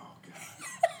back. Oh,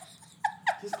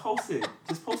 God. Just post it.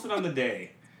 Just post it on the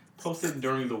day. Post it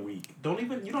during the week. You don't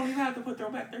even have to put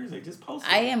Throwback Thursday. Just post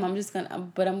it. I'm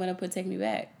gonna put Take Me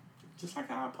Back. Just like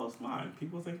how I post mine.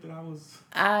 People think that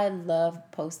I love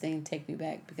posting Take Me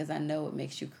Back because I know it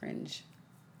makes you cringe.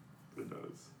 It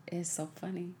does. It's so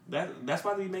funny. That's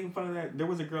why they making fun of that. There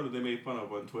was a girl that they made fun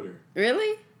of on Twitter.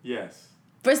 Really? Yes.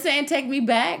 For saying Take Me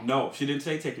Back? No, she didn't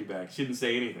say Take Me Back. She didn't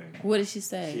say anything. What did she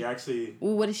say? She actually...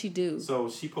 Well, what did she do? So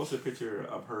she posted a picture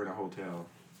of her in a hotel,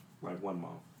 like 1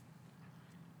 month.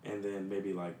 And then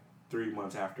maybe like 3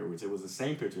 months afterwards, it was the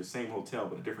same picture, same hotel,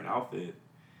 but a different outfit.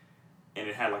 And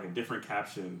it had like a different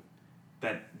caption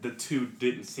that the two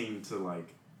didn't seem to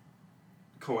like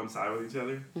coincide with each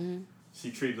other. Mm-hmm.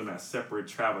 She treated them as separate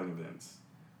traveling events.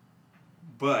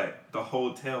 But the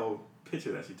hotel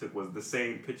picture that she took was the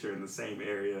same picture in the same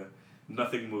area.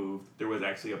 Nothing moved. There was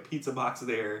actually a pizza box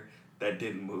there that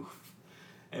didn't move.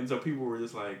 And so people were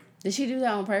just like... Did she do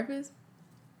that on purpose?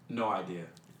 No idea.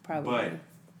 Probably. But,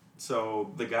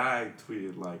 so the guy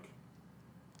tweeted like...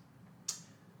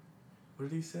 What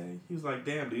did he say? He was like,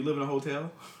 damn, do you live in a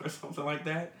hotel? Or something like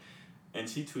that. And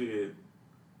she tweeted,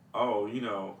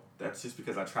 oh, that's just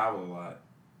because I travel a lot.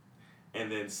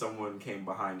 And then someone came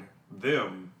behind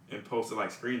them and posted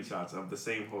like screenshots of the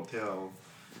same hotel.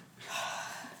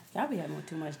 Y'all be having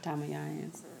too much time on your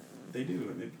hands. They do,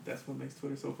 and that's what makes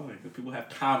Twitter so funny. Because people have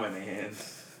time on their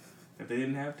hands. If they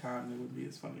didn't have time, it wouldn't be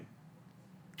as funny.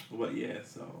 But yeah,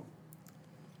 so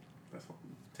that's what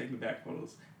Take Me Back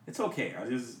photos. It's okay.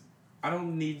 I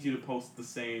don't need you to post the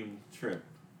same trip.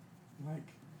 Like.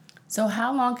 So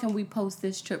how long can we post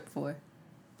this trip for?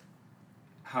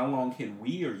 How long can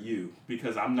we or you?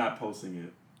 Because I'm not posting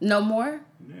it. No more?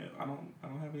 Yeah, I don't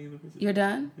have any other pictures. You're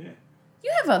done? Yeah.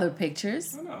 You have other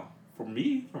pictures. I know. For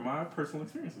me, for my personal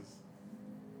experiences.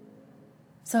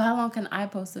 So how long can I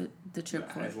post the trip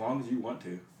for? As long as you want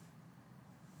to.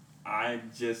 I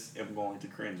just am going to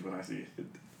cringe when I see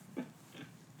it.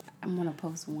 I'm going to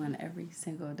post one every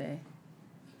single day.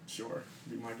 Sure.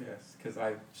 Be my guest. Because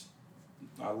I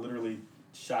literally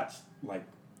shot like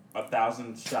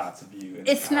 1,000 shots of you.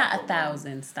 It's not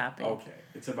 1,000. Stop it. Okay.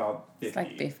 It's about 50. It's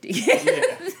like 50.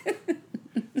 Yeah.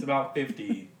 It's about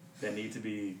 50 that need to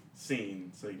be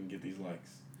seen so you can get these likes.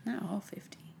 Not all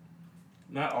 50.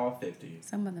 Not all 50.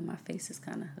 Some of them, my face is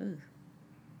kind of, ugh.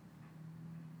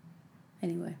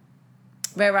 Anyway.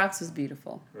 Red Rocks was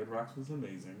beautiful. Red Rocks was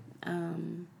amazing.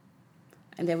 And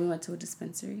then we went to a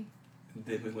dispensary.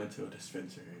 This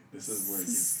is where it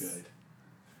gets good.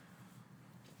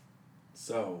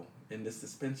 So, in this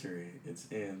dispensary, it's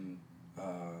in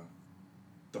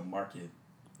the market.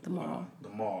 The mall. The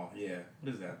mall, yeah.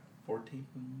 What is that? 14?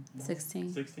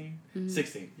 16. 16? Mm-hmm.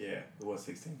 16, yeah. It was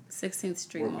 16. 16th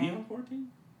Street Were Mall. we on 14?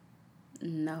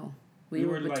 No. We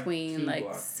were between like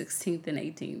 16th and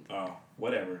 18th. Oh,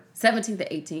 whatever. 17th to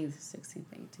 18th. 16th to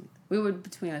 18th. We were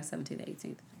between like 17th and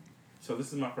 18th. So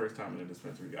this is my first time in a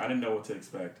dispensary. I didn't know what to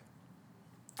expect.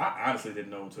 I honestly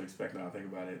didn't know what to expect now I think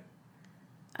about it.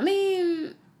 I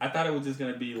mean... I thought it was just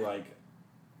going to be like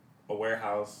a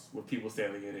warehouse with people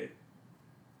standing in it.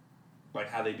 Like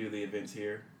how they do the events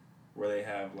here. Where they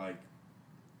have like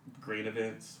green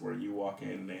events where you walk in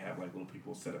and they have like little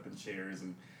people set up in chairs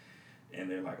and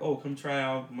they're like, oh, come try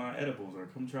out my edibles or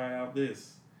come try out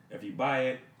this. If you buy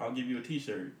it, I'll give you a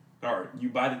t-shirt. Or you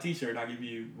buy the t-shirt and I'll give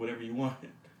you whatever you want.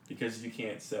 Because you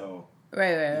can't sell. Right.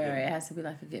 It has to be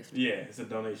like a gift. Yeah, it's a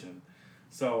donation.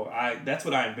 So that's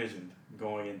what I envisioned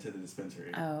going into the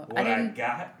dispensary. Oh, what I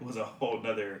got was a whole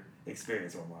nother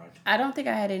experience online. I don't think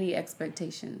I had any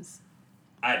expectations.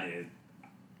 I did.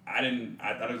 I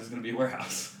thought it was going to be a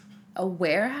warehouse. A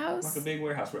warehouse? Like a big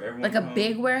warehouse where everyone Like a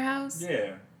big warehouse?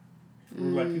 Yeah.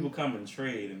 Like people come and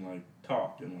trade and like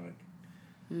talk and like.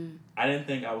 I didn't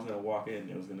think I was going to walk in.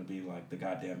 It was going to be like the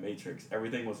goddamn Matrix.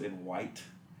 Everything was in white.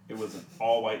 It was an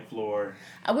all white floor.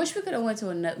 I wish we could have went to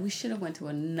another. We should have went to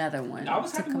another one. I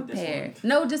was to happy compare. with this one.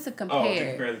 No, just to compare. Oh, to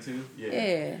compare the two?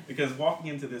 Yeah. Because walking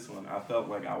into this one, I felt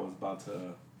like I was about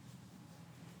to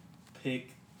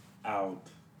pick out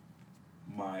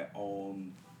my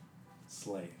own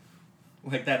slave.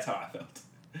 Like, that's how I felt.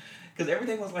 Because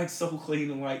everything was, like, so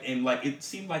clean and like, it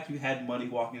seemed like you had money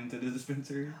walking into the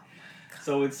dispensary.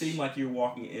 So it seemed like you're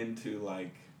walking into,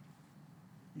 like,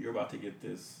 you're about to get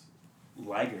this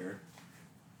Liger,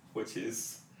 which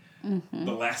is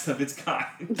the last of its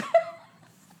kind.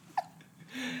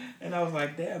 And I was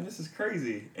like, damn, this is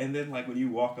crazy. And then, like, when you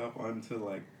walk up onto,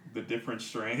 like, the different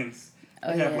strands,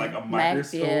 they have, like, a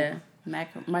microscope.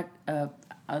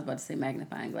 I was about to say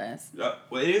magnifying glass.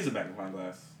 Well, it is a magnifying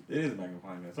glass.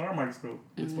 Or a microscope.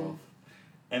 It's both.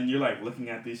 And you're, like, looking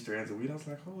at these strands of weed. I was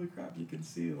like, holy crap, you can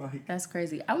see, like... That's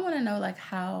crazy. I want to know, like,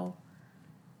 how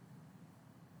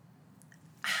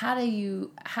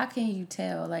can you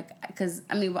tell, like, because,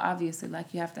 I mean, well, obviously,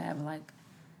 like, you have to have, like,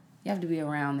 you have to be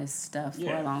around this stuff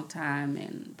for a long time,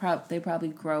 and they probably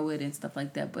grow it and stuff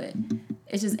like that, but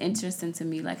it's just interesting to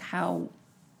me, like, how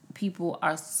people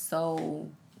are so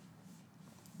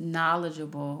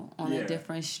knowledgeable on the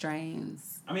different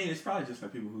strains. I mean, it's probably just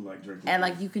like people who like drink. And,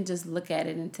 like, you can just look at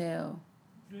it and tell.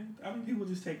 Yeah, I mean, people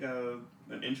just take an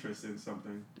interest in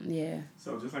something. Yeah.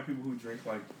 So just like people who drink,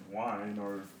 like, wine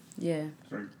or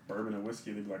drink bourbon and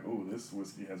whiskey, they'd be like, oh, this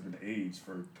whiskey has been aged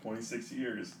for 26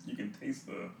 years. You can taste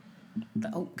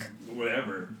the oak.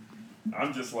 Whatever.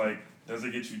 I'm just like, does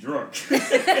it get you drunk?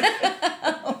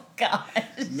 Oh, gosh.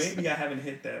 Maybe I haven't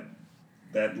hit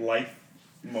that life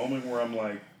moment where I'm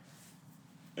like,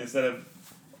 instead of,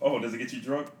 oh, does it get you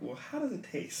drunk? Well, how does it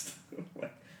taste?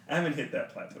 Like, I haven't hit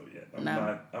that plateau yet.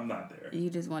 I'm not there. You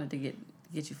just wanted to get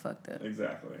you fucked up.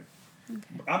 Exactly.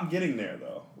 Okay. I'm getting there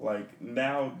though. Like,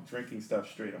 now drinking stuff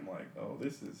straight, I'm like, oh,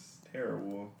 this is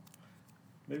terrible.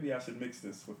 Maybe I should mix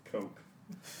this with Coke.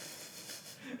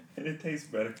 And it tastes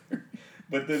better.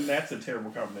 But then that's a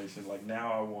terrible combination. Like,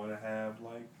 now I want to have,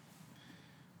 like,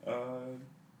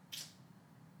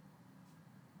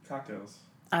 cocktails.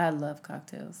 I love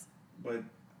cocktails. But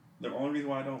the only reason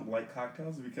why I don't like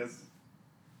cocktails is because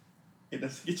it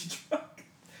doesn't get you drunk.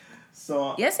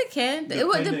 So yes, it can.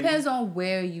 It depends on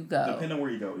where you go. Depending on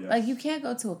where you go, yes. Like, you can't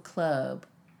go to a club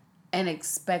and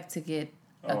expect to get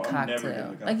a cocktail. I'm never getting a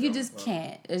cocktail. Like, you just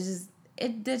can't. It's just...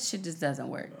 that shit just doesn't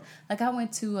work. No. Like, I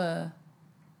went to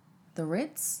the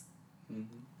Ritz.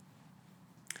 Mm-hmm.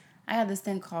 I had this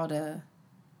thing called a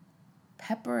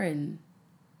pepper and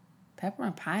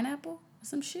pineapple or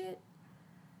some shit.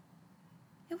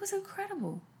 It was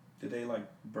incredible. Did they, like,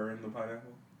 burn the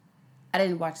pineapple? I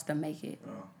didn't watch them make it.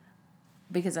 Oh.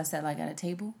 Because I sat, like, at a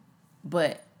table.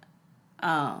 But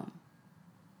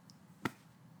it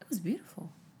was beautiful.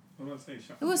 What was I say,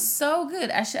 Sean? It was so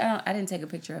good. I didn't take a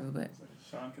picture of it, but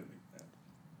Sean could make that.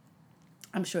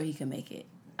 I'm sure he can make it.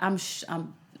 I'm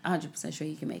 100% sure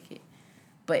he can make it.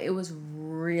 But it was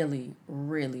really,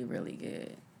 really, really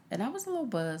good. And I was a little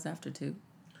buzzed after too.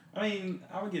 I mean,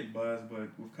 I would get buzzed, but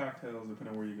with cocktails,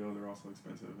 depending on where you go, they're also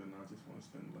expensive, and I just want to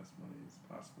spend less money as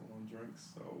possible on drinks.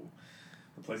 So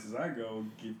The places I go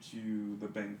get you the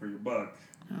bang for your buck.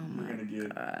 Oh You're my gonna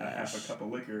get a half a cup of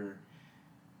liquor,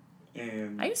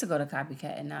 and I used to go to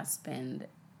Copycat and not spend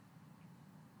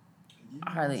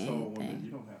hardly anything.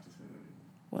 You don't have to spend anything.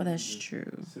 Well, that's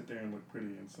true. Sit there and look pretty,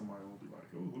 and somebody will be like,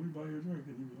 "Oh, let me buy you a drink,"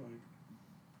 and you be like,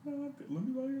 "No, I'm good. Let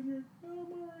me buy you a drink. No, I'm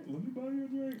all right. Let me buy you a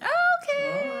drink."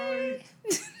 Okay.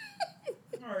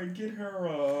 All right. Get her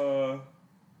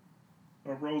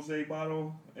a rosé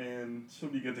bottle, and she'll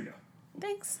be good to go.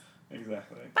 Thanks.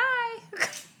 Exactly. Bye.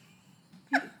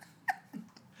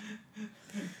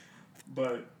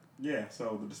 But yeah,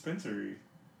 so the dispensary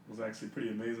was actually pretty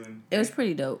amazing. It was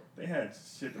pretty dope. They had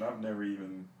shit that I've never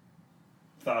even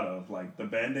thought of, like the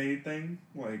Band-Aid thing,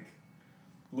 like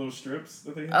little strips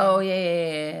that they had. Oh,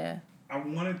 yeah. I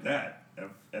wanted that,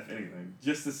 if anything,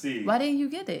 just to see. Why didn't you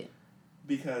get it?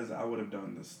 Because I would have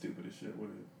done the stupidest shit with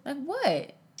it. Like what?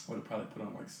 I would have probably put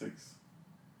on like 6.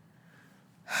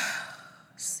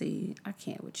 See, I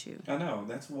can't with you. I know.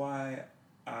 That's why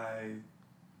I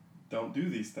don't do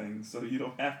these things, so you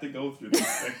don't have to go through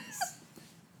these things.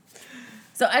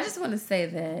 So I just want to say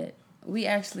that we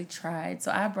actually tried.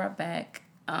 So I brought back.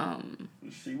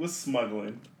 She was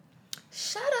smuggling.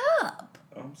 Shut up.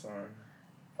 I'm sorry.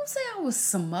 Don't say I was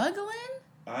smuggling.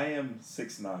 I am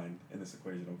 6'9" in this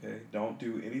equation, okay? Don't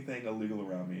do anything illegal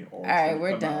around me. Or All right,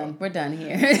 we're done. Out. We're done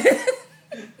here.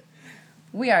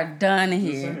 We are done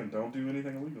here. Just saying, don't do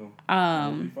anything illegal.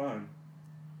 It'll be fine.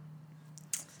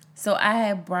 So I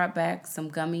had brought back some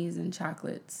gummies and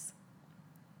chocolates.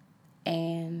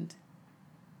 And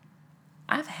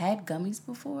I've had gummies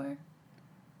before.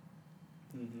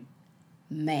 Mm-hmm.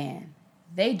 Man,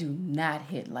 they do not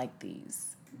hit like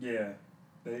these. Yeah,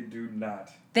 they do not.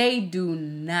 They do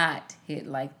not hit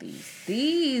like these.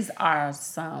 These are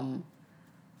some...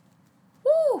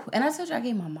 Woo! And I told you I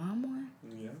gave my mom one.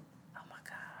 Yeah. Oh my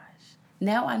gosh.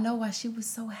 Now I know why she was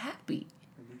so happy.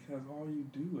 Because all you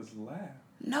do is laugh.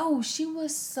 No, she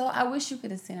was so... I wish you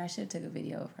could have seen her. I should have took a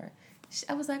video of her.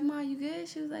 I was like, Mom, you good?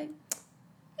 She was like,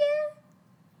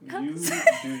 yeah. You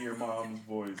do your mom's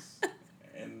voice.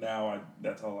 And now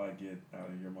that's all I get out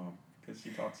of your mom. Because she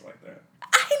talks like that.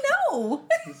 I know.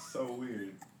 It's so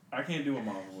weird. I can't do a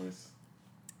mom's voice.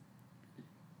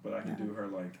 But I can do her,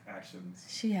 like, actions.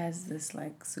 She has this,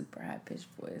 like, super high-pitched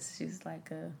voice. She's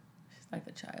like a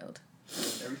child.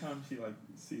 Every time she, like,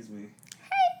 sees me.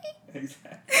 Hey!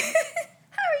 Exactly.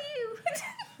 How are you?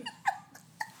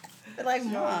 Like, she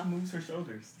Mom. always moves her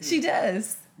shoulders, too. She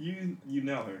does. You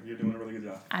nail her. You're doing a really good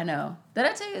job. I know. Did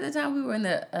I tell you the time we were in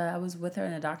I was with her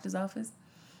in the doctor's office,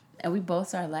 and we both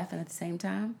started laughing at the same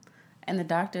time, and the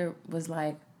doctor was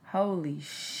like, holy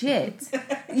shit,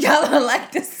 y'all are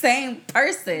like the same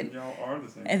person. Y'all are the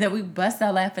same. And then we bust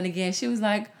out laughing again. She was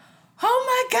like, oh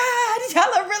my God,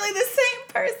 y'all are really the same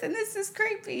person. This is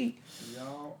creepy.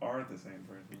 Y'all are the same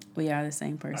person. We are the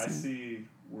same person. I see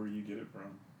where you get it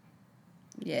from.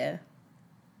 Yeah.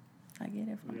 I get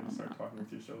it from You're my going to start mom. talking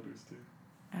with your shoulders, too.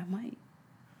 I might.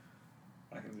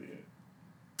 I can see it.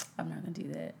 I'm not going to do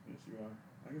that. Yes, you are.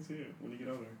 I can see it when you get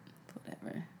older.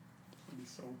 Whatever. It'll be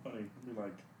so funny. It'll be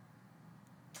like,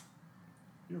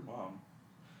 your mom.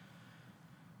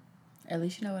 At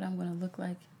least you know what I'm going to look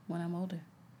like when I'm older.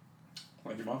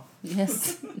 Like your mom?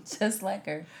 Yes, just like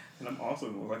her. And I'm also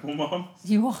going to look like my mom.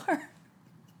 You are.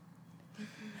 I'm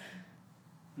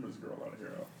this girl out of here.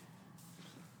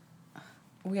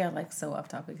 We are like so off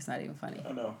topic. It's not even funny.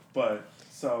 I know. But,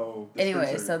 so.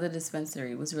 Anyway, so the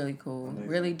dispensary was really cool. Amazing.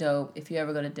 Really dope. If you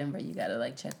ever go to Denver, you got to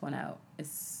like check one out.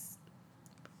 It's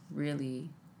really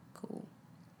cool.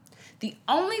 The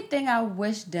only thing I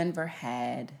wish Denver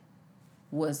had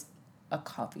was a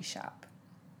coffee shop.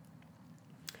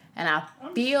 And I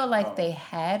feel like they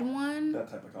had one.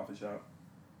 That type of coffee shop.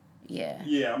 Yeah.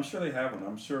 Yeah, I'm sure they have one.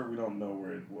 I'm sure we don't know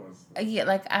where it was. Yeah,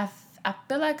 like I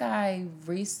feel like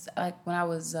like when I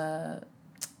was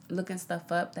looking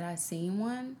stuff up that I seen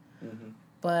one, Mm-hmm.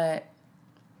 but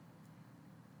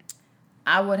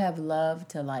I would have loved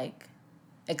to like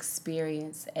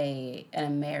experience an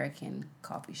American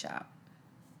coffee shop.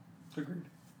 Agreed.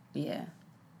 Yeah,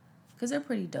 because they're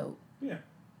pretty dope. Yeah.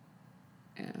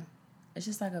 Yeah, it's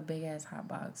just like a big ass hot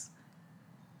box.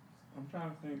 I'm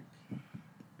trying to think.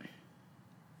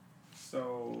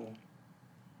 So.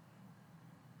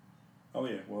 Oh,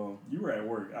 yeah. Well, you were at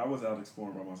work. I was out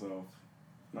exploring by myself.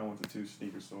 And I went to 2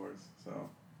 sneaker stores. So,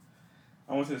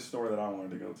 I went to the store that I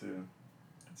wanted to go to.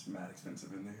 It's mad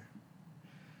expensive in there.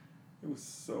 It was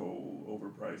so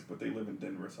overpriced. But they live in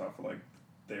Denver, so I feel like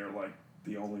they're like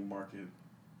the only market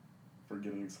for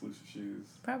getting exclusive shoes.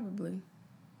 Probably.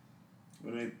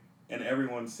 And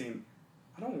everyone seemed...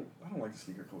 I don't like the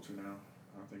sneaker culture now.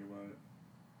 I don't think about it.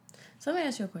 So let me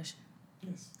ask you a question.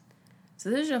 Yes. So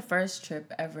this is your first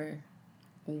trip ever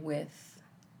with...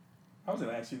 I was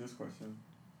going to ask you this question.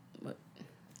 What?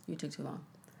 You took too long.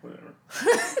 Whatever.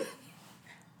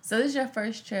 So this is your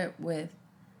first trip with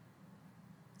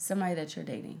somebody that you're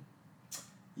dating?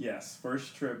 Yes.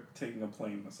 First trip taking a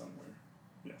plane to somewhere.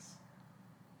 Yes.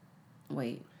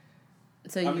 Wait.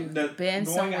 So I you've mean, been going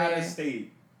somewhere... out of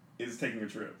state is taking a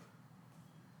trip.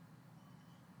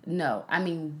 No, I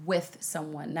mean with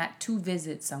someone, not to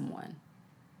visit someone.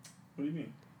 What do you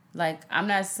mean? Like, I'm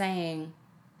not saying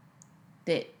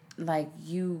that, like,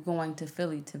 you going to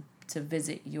Philly to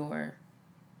visit your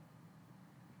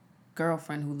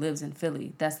girlfriend who lives in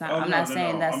Philly. That's not, I'm not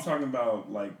saying that's... I'm talking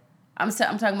about, like... I'm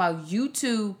talking about you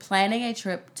two planning a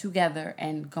trip together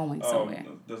and going somewhere.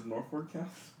 Does Norfolk count?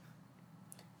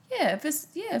 Yeah, if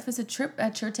it's a trip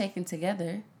that you're taking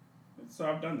together. So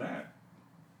I've done that.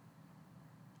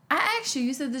 I asked you.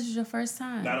 You said this was your first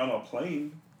time. Not on a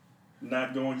plane.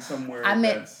 Not going somewhere I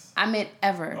meant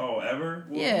ever. Oh, ever?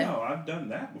 Well, yeah. No, I've done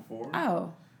that before.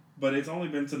 Oh. But it's only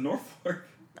been to Norfolk.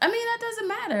 I mean, that doesn't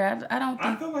matter. I don't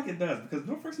think... I feel like it does, because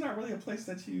Norfolk's not really a place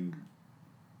that you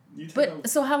take But,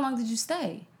 so how long did you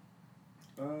stay?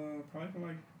 Probably for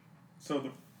like... So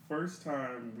the first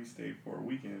time we stayed for a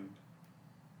weekend.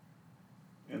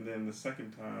 And then the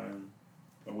second time,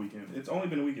 a weekend. It's only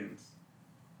been weekends.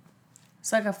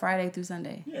 It's like a Friday through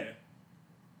Sunday. Yeah.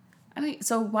 I mean,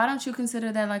 so why don't you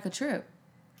consider that like a trip?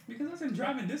 Because that's in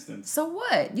driving distance. So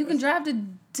what? You can drive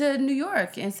to New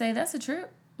York and say that's a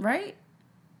trip, right?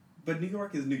 But New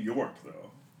York is New York,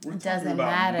 though. We're It talking doesn't about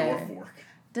matter. Norfolk.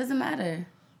 Doesn't matter.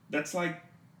 That's like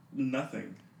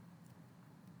nothing.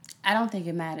 I don't think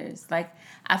it matters. Like,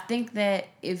 I think that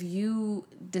if you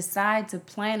decide to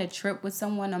plan a trip with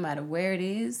someone, no matter where it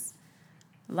is,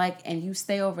 like, and you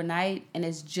stay overnight and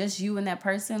it's just you and that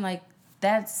person, like,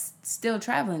 that's still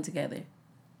traveling together.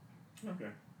 Okay.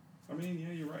 I mean,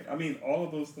 yeah, you're right. I mean, all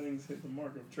of those things hit the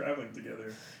mark of traveling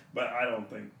together, but I don't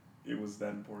think it was that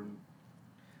important.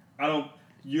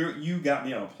 You got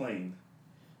me on a plane.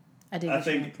 I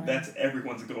think that's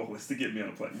everyone's goal, is to get me on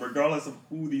a plane. Regardless of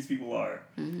who these people are,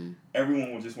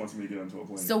 everyone just wants me to get onto a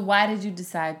plane. So why did you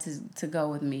decide to go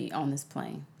with me on this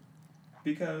plane?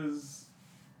 Because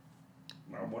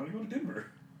I wanted to go to Denver.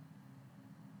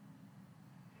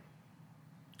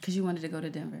 Because you wanted to go to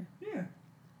Denver? Yeah.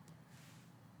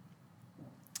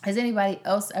 Has anybody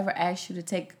else ever asked you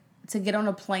to get on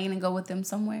a plane and go with them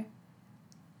somewhere?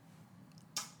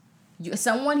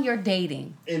 Someone you're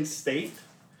dating. In state?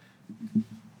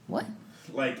 What?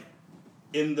 Like,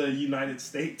 in the United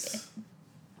States?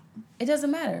 It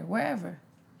doesn't matter. Wherever.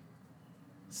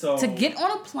 So to get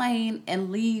on a plane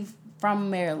and leave from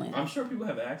Maryland. I'm sure people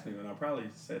have asked me, and I probably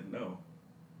said no.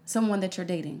 Someone that you're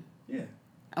dating? Yeah.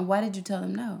 And why did you tell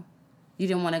them no? You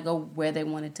didn't want to go where they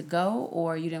wanted to go,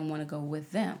 or you didn't want to go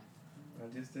with them?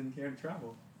 I just didn't care to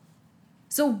travel.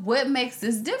 So what makes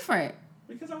this different?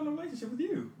 Because I'm in a relationship with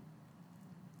you.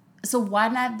 So why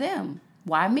not them?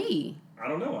 Why me? I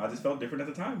don't know. I just felt different at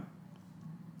the time.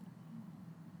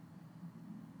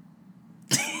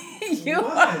 You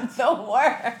are the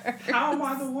worst. How am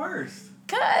I the worst?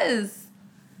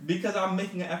 Because I'm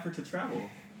making an effort to travel.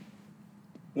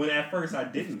 When at first I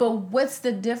didn't. But what's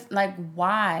the like,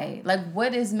 why? Like,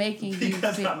 what is making you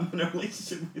Because I'm in a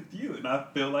relationship with you, and I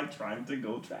feel like trying to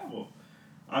go travel.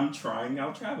 I'm trying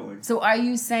out traveling. So are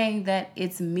you saying that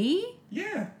it's me?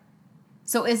 Yeah.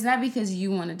 So it's not because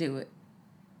you want to do it?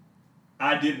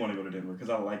 I did want to go to Denver because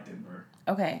I like Denver.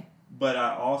 Okay. But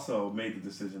I also made the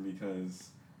decision because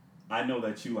I know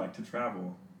that you like to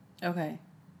travel. Okay.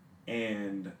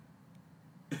 And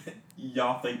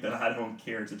y'all think that I don't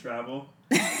care to travel?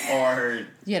 Or...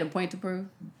 You had a point to prove?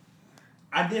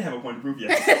 I did have a point to prove,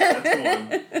 yes.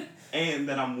 That's one. And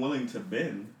that I'm willing to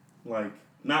bend. Like,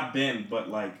 not bend, but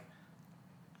like,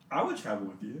 I would travel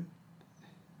with you.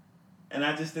 And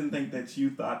I just didn't think that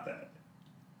you thought that.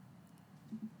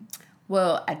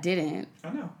 Well, I didn't. I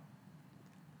know.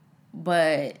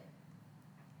 But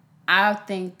I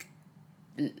think...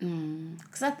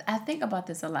 Because I think about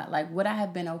this a lot. Like, would I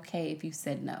have been okay if you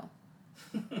said no?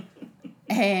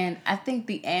 And I think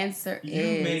the answer is...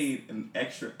 You made an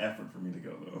extra effort for me to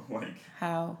go, though. Like...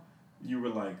 How? You were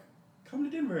like, come to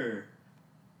Denver.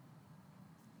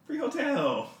 Free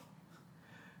hotel.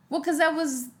 Well, because that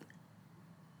was...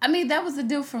 I mean, that was the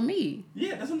deal for me.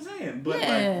 Yeah, that's what I'm saying. But,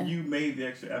 yeah. like, you made the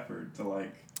extra effort to,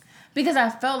 like... Because I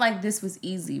felt like this was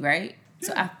easy, right? Yeah.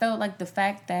 So I felt like the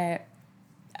fact that...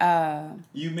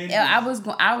 you made... I was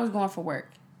going for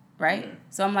work, right? Yeah.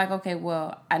 So I'm like, okay,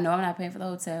 well, I know I'm not paying for the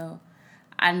hotel.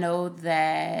 I know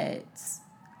that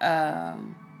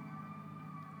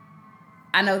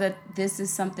I know that this is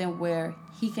something where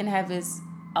he can have his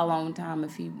alone time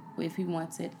if he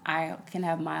wants it. I can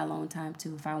have my alone time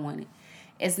too if I want it.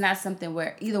 It's not something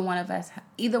where either one of us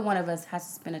has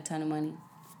to spend a ton of money.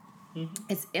 Mm-hmm.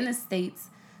 It's in the States,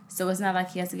 so it's not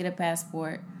like he has to get a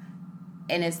passport,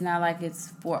 and it's not like it's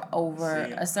for over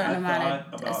a certain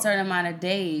amount of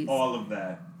days. All of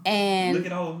that. And look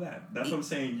at all of that. That's what I'm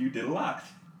saying. You did a lot.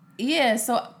 Yeah.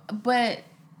 So, but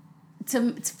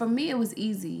for me, it was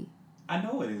easy. I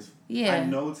know it is. Yeah. I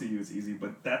know to you it's easy,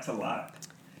 but that's a lot.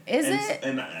 Is it?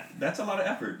 And that's a lot of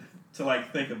effort to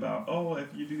like think about. Oh, if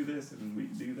you do this and we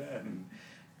do that, and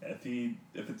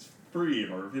if it's free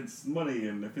or if it's money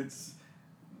and if it's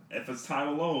time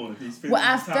alone, if he spends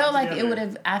I time feel like together. it would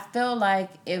have. I feel like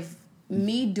if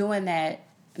me doing that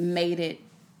made it,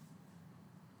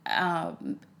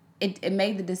 it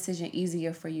made the decision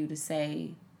easier for you to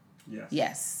say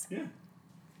yes. Yeah.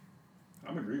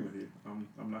 I'm agreeing with you.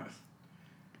 I'm not.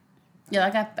 Yeah,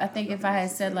 like I think if I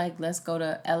had said like let's go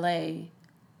to LA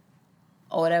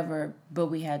or whatever, but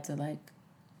we had to like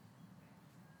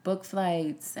book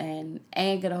flights and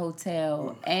get a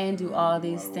hotel and do all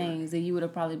these things, then you would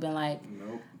have probably been like,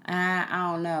 nope.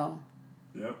 I don't know.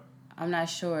 Yep. I'm not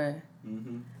sure.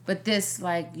 Mm-hmm. But this,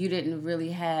 like, you didn't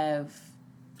really have.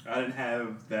 I didn't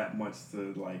have that much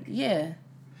to like. Yeah.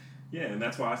 Yeah, and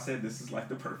that's why I said this is like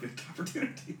the perfect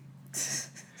opportunity.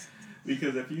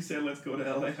 Because if you said let's go to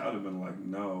LA, I would have been like,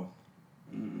 no.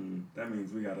 That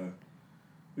means we gotta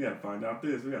find out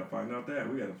this, we gotta find out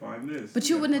that, we gotta find this. But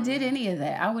you wouldn't have did any of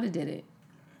that. I would have did it.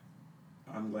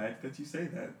 I'm glad that you say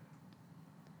that.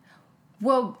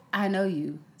 Well, I know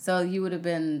you. So you would have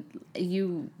been we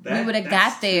would have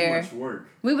got there. Too much work.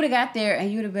 We would have got there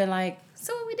and you would have been like,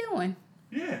 so what are we doing?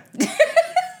 Yeah.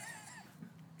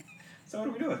 So what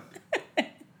are we doing?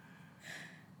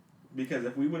 Because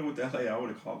if we went with LA, I would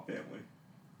have called family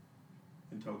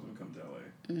and told them to come to LA.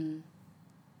 Mm.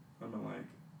 I'd been like,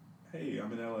 hey, I'm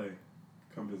in LA.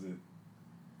 Come visit.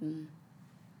 Mm.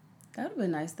 That would have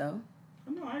been nice, though.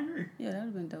 No, I agree. Yeah, that would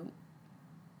have been dope.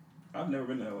 I've never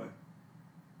been to LA.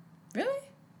 Really?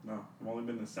 No. I've only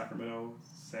been to Sacramento,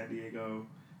 San Diego,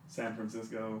 San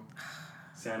Francisco,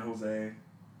 San Jose.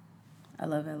 I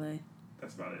love LA.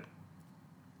 That's about it.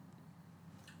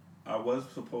 I was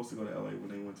supposed to go to LA when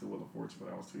they went to Wheel of Fortune,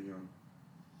 but I was too young.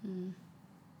 Mm.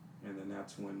 And then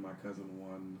that's when my cousin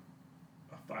won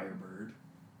a Firebird.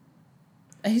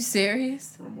 Are you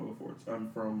serious? From Wheel of Fortune.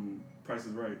 I'm from Price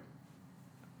is Right.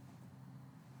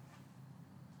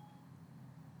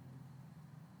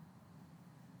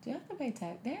 Do you have to pay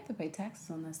tax? They have to pay taxes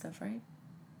on that stuff, right?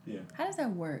 Yeah. How does that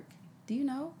work? Do you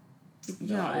know? You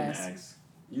don't ask.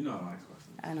 You know I ask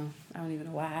questions. I know. I don't even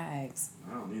know why I ask.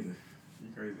 I don't either.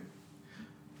 You're crazy.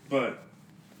 But,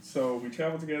 so we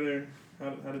traveled together.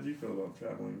 How did you feel about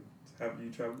traveling? Have you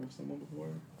traveled with someone before?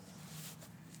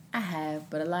 I have,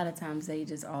 but a lot of times they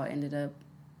just all ended up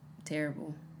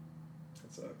terrible.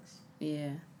 That sucks.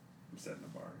 Yeah. I'm setting the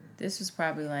bar here. This was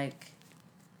probably like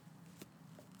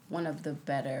one of the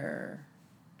better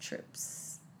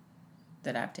trips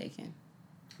that I've taken.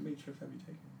 How many trips have you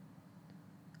taken?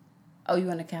 Oh, you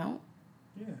want to count?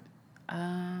 Yeah.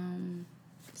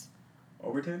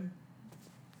 Over 10?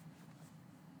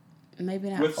 Maybe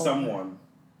not. With someone.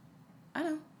 I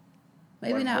know.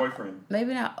 Maybe like not. Boyfriend.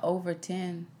 Maybe not over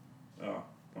 10. Oh,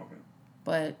 okay.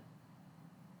 But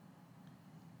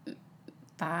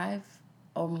 5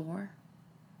 or more.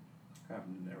 I've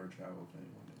never traveled with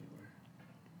anyone anywhere.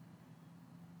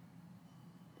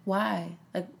 Why?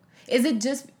 Like, is it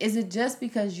just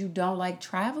because you don't like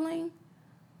traveling,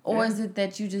 or is it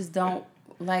that you just don't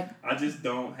like? I just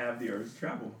don't have the urge to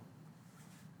travel,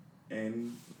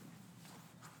 and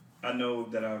I know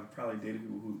that I've probably dated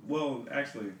people who. Well,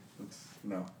 actually,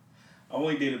 no. I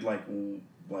only dated like 1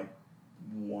 or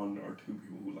 2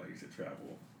 people who like to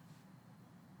travel.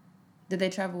 Did they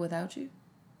travel without you?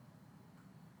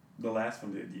 The last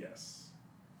one did, yes.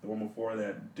 The one before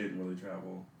that didn't really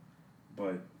travel,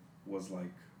 but was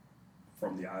like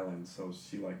from the island, so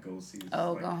she like goes see.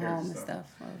 Oh, like, go home and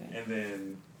stuff. Okay. And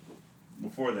then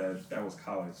before that was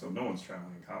college, so no one's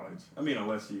traveling in college. I mean,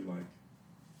 unless you like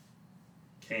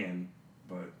can,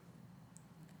 but.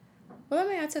 Well, I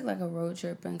mean, I took like a road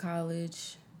trip in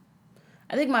college.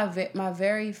 I think my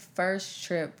very first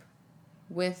trip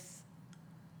with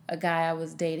a guy I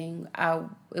was dating,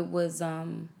 it was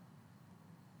right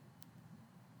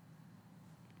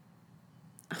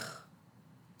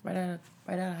out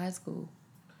of high school.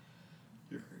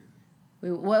 You're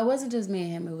crazy. Well, it wasn't just me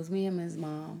and him. It was me, him, and his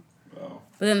mom. Oh.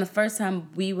 But then the first time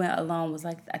we went alone was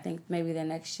like, I think maybe the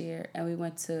next year, and we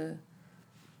went to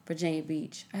Virginia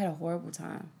Beach. I had a horrible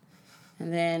time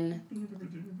And then Been to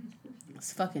Virginia Beach first?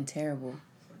 it's fucking terrible.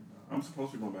 It's like, nah. I'm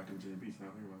supposed to be going back to Virginia Beach now.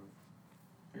 Think about it.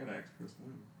 I gotta ask Chris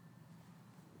when.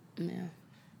 Yeah.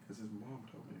 Because his mom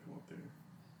told me to go up there.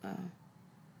 Oh. I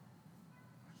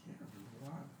can't remember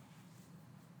why.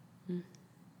 Mm.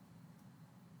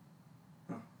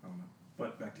 Huh, I don't know.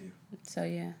 But back to you. So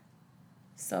yeah.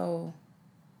 So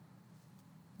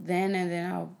then and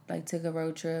then I like took a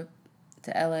road trip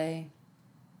to LA.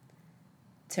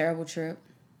 Terrible trip.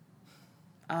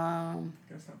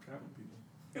 Gotta stop traveling, people.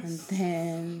 And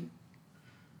then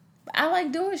I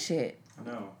like doing shit. I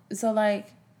know. So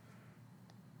like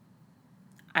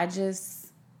I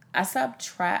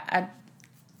stopped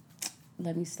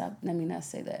let me not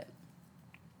say that.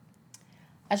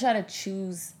 I try to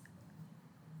choose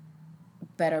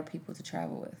better people to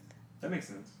travel with. That makes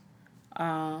sense.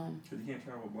 Because you can't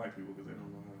travel with black people because they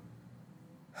don't know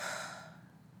how.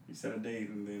 You set a date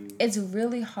and then... It's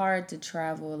really hard to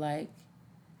travel, like...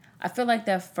 I feel like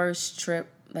that first trip,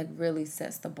 like, really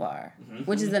sets the bar. Mm-hmm.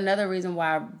 Which is another reason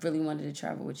why I really wanted to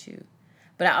travel with you.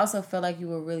 But I also feel like you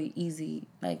were really easy.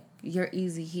 Like, you're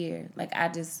easy here. Like, I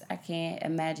can't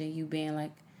imagine you being,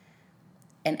 like,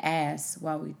 an ass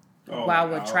while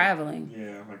we're traveling.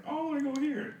 Yeah, like, oh, I want to go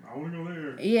here. I want to go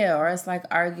there. Yeah, or it's, like,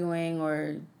 arguing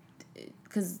or...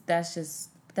 Because that's just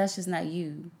not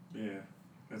you. Yeah,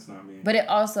 that's not me. But it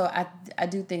also, I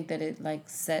do think that it, like,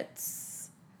 sets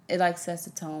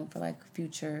the tone for, like,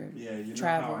 future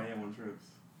travel. Know how I am on trips.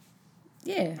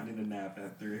 Yeah. I need a nap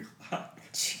at 3 o'clock.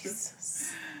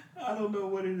 Jesus. I don't know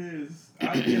what it is.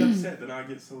 I get upset that I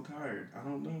get so tired. I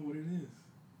don't know what it is.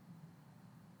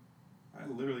 I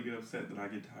literally get upset that I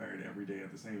get tired every day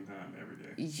at the same time, every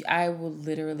day. I will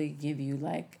literally give you,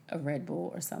 like, a Red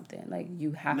Bull or something. Like,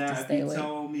 you have to stay awake. Now, if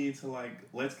you tell me to, like,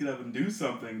 let's get up and do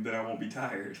something, then I won't be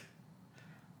tired.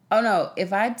 Oh, no.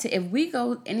 If we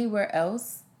go anywhere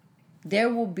else, there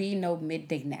will be no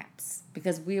midday naps.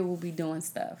 Because we will be doing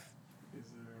stuff.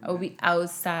 I will be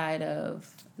outside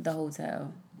of the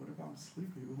hotel. What if I'm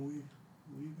sleepy when we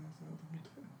leave outside the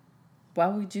hotel? Why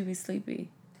would you be sleepy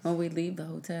when we leave the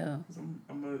hotel? Because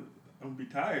I'm gonna be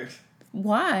tired.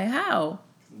 Why? How?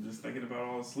 I'm just thinking about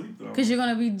all the sleep that because you're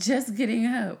gonna be just getting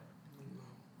up,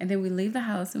 and then we leave the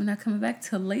house and we're not coming back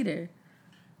till later.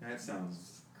 That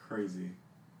sounds crazy.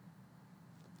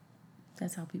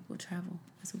 That's how people travel.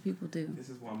 That's what people do. This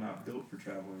is why I'm not built for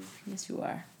traveling. Yes, you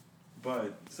are.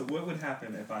 But so what would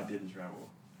happen if I didn't travel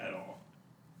at all?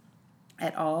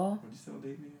 At all? Would you still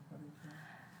date me if I didn't travel?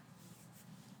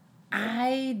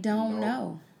 I don't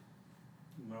know.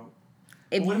 No.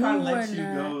 If what if I let you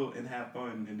not... go and have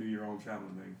fun and do your own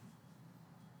traveling thing?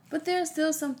 But there's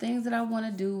still some things that I want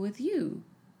to do with you.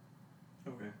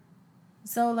 Okay.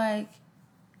 So, like,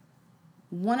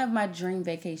 one of my dream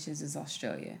vacations is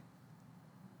Australia.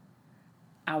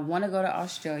 I want to go to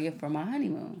Australia for my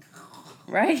honeymoon.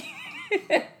 Right?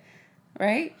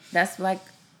 Right? That's my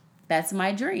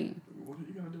dream. What are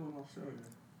you going to do in Australia?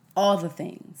 All the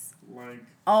things. Like...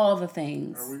 All the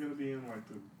things. Are we going to be in, like,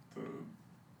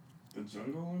 the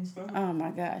jungle and stuff? Oh,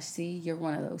 my gosh. See, you're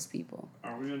one of those people.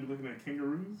 Are we going to be looking at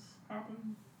kangaroos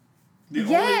hopping?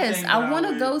 Yes, I want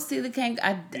to go see the kangaroo.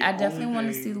 I definitely want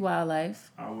to see the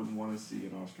wildlife. I wouldn't want to see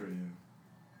in Australia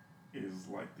is,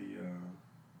 like,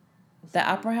 the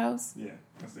Opera House? Yeah,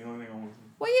 that's the only thing I want to see.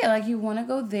 Well, yeah, like, you want to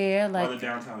go there. Like, or the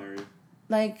downtown area.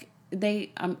 Like,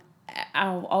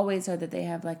 I've always heard that they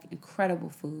have, like, incredible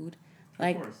food.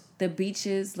 Like, of course. The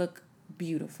beaches look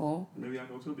beautiful. Maybe I'll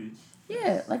go to a beach.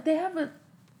 Yeah, like,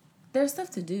 there's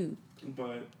stuff to do.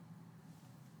 But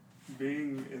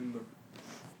being in the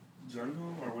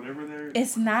jungle or whatever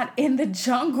It's not in the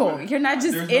jungle. You're not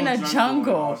just in a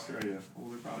jungle. In Australia. Well,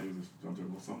 there probably is a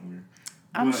jungle somewhere.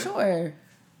 I'm sure.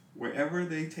 Wherever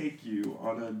they take you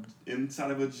inside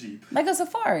of a Jeep. Like a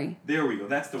safari. There we go.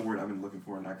 That's the word I've been looking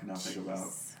for and I cannot think about.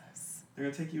 They're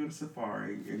going to take you on a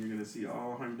safari and you're going to see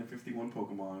all 151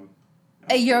 Pokemon.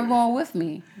 Hey, you're going with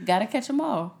me. Gotta catch them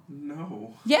all.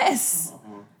 No. Yes.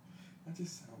 That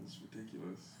just sounds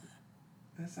ridiculous.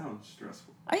 That sounds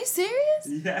stressful. Are you serious?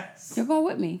 Yes. You're going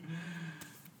with me.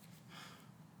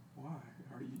 Why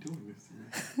are you doing this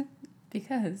to me?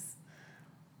 Because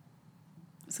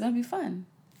it's going to be fun.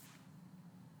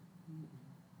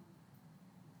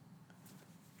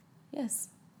 Yes.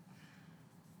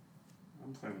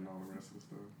 I'm planning all the rest of the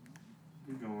stuff.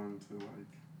 We're going to, like,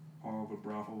 all the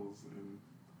brothels and...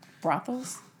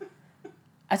 Brothels?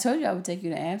 I told you I would take you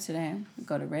to Amsterdam.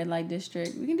 Go to Red Light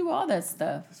District. We can do all that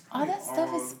stuff. All that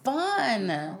stuff is fun.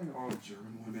 Probably all the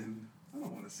German women. I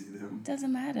don't want to see them.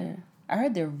 Doesn't matter. I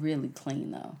heard they're really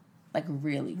clean, though. Like,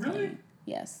 really Really? clean.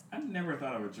 Yes. I never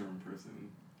thought of a German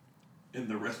person in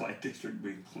the Red Light District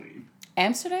being clean.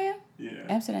 Amsterdam? Yeah.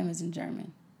 Amsterdam is in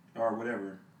German. Or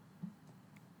whatever.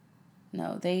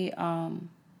 No, they are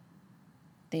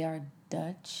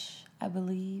Dutch, I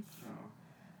believe.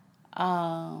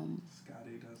 Oh.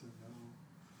 Scotty doesn't know.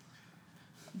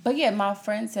 But yeah, my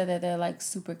friend said that they're like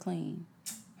super clean.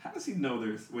 How does he know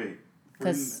there's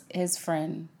Because his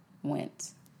friend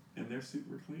went. And they're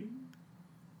super clean?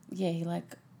 Yeah, he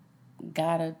like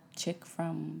got a chick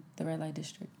from the red light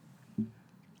district.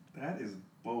 That is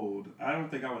bold. I don't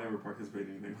think I would ever participate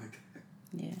in anything like that.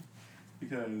 Yeah.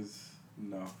 Because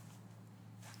no.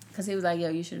 Because he was like, yo,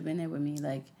 you should have been there with me.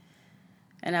 Like,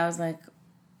 and I was like,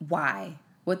 why?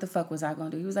 What the fuck was I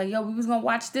going to do? He was like, yo, we was going to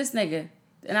watch this nigga.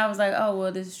 And I was like, oh,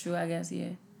 well, this is true, I guess, yeah.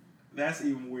 That's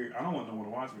even weird. I don't want no one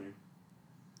to watch me.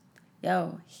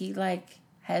 Yo, he, like,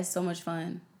 has so much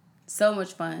fun. So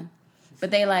much fun.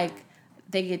 But they, like,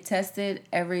 they get tested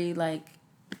every, like,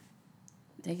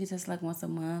 they get tested, like, once a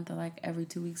month or, like, every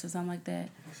 2 weeks or something like that.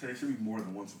 I say it should be more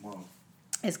than once a month.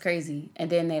 It's crazy. And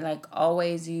then they, like,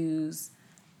 always use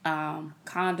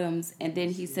condoms. And then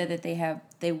he said that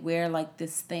they wear, like,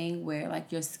 this thing where,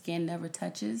 like, your skin never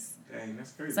touches. Dang,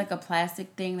 that's crazy. It's like a plastic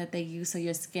thing that they use so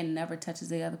your skin never touches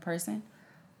the other person.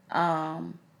 Yeah,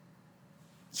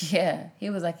 he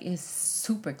was like, it's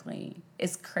super clean.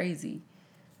 It's crazy.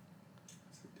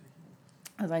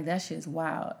 I was like, that shit's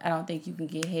wild. I don't think you can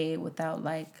get head without,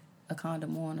 like, a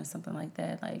condom on or something like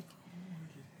that. Like,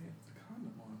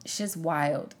 it's just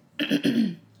wild. I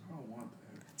don't want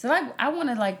that. So, like, I want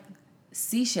to, like,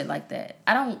 see shit like that.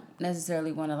 I don't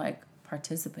necessarily want to, like,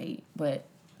 participate, but...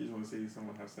 You just want to see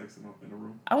someone have sex in a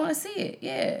room? I want to see it,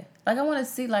 yeah. Like, I want to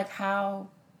see, like, how...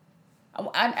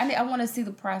 I want to see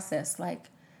the process, like,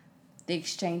 the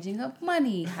exchanging of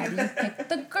money. How do you pick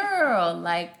the girl?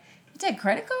 Like, you take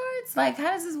credit cards? Like,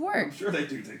 how does this work? I'm sure they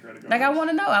do take credit cards. Like, I want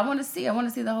to know. I want to see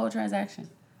the whole transaction.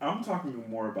 I'm talking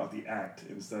more about the act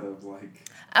instead of, like...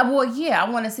 Well, yeah, I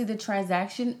want to see the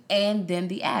transaction and then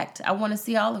the act. I want to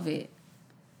see all of it.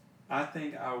 I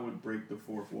think I would break the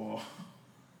fourth wall.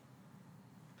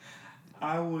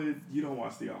 You don't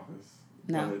watch The Office.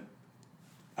 No. But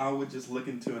I would just look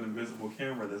into an invisible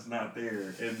camera that's not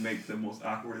there and make the most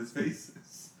awkwardest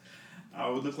faces. I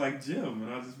would look like Jim,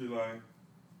 and I'd just be like...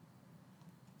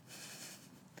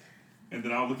 And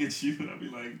then I'll look at you, and I'll be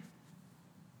like,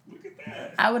 look at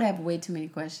that. I would have way too many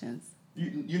questions.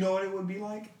 You know what it would be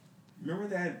like? Remember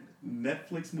that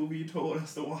Netflix movie you told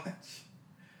us to watch?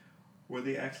 Where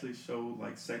they actually showed,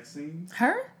 like, sex scenes?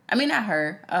 Her? I mean, not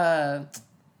her.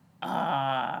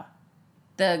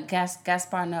 The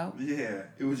Gaspar Noé. Yeah,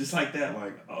 it was just like that,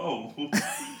 like, oh,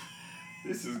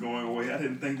 this is going away. I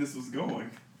didn't think this was going.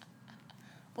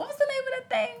 What was the name of that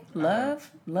thing?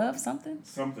 Love something?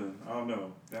 Something. I don't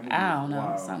know. That movie I don't was know.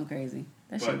 wild. Something crazy.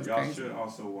 That shit But was y'all crazy. should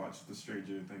also watch The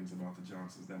Stranger Things About the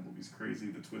Johnsons. That movie's crazy.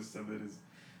 The twist of it is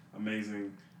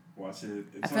amazing. Watch it.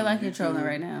 I feel like you're trolling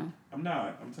right now. I'm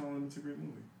not. I'm telling you it's a great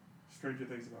movie. Stranger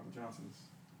Things About the Johnsons.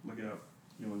 Look it up.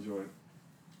 You'll enjoy it.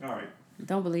 All right.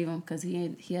 Don't believe him because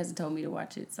he hasn't told me to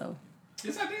watch it. So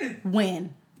Yes, I did.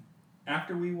 when?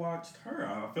 After we watched her,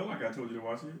 I feel like I told you to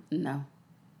watch it. No,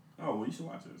 Oh, well, you should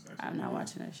watch this. Actually. I'm not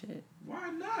watching that shit Why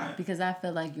not? because I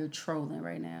feel like you're trolling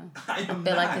right now. I am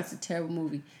feel not. like it's a terrible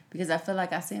movie because I feel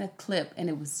like I seen a clip and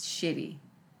it was shitty.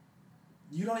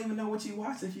 You don't even know what you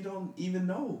watched if you don't even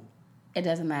know. It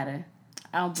doesn't matter.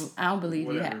 I don't believe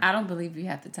Whatever. you. I don't believe you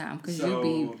half the time because you So,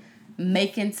 be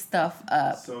making stuff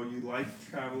up. so you like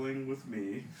traveling with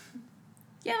me.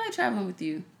 Yeah, I like traveling with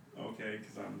you. Okay,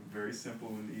 because I'm very simple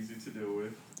and easy to deal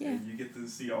with. Yeah. And you get to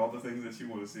see all the things that you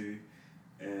want to see.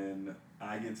 And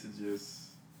I get to just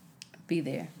Be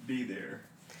there. be there.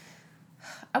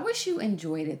 I wish you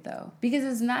enjoyed it though, because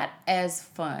it's not as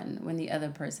fun when the other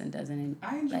person doesn't.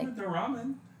 I enjoyed the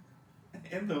ramen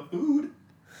and the food.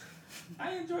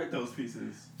 I enjoyed those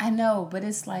pieces. I know, but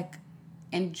it's like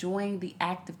enjoying the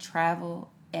act of travel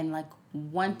and like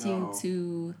wanting No.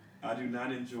 to. I do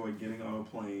not enjoy getting on a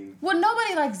plane. Well,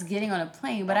 nobody likes getting on a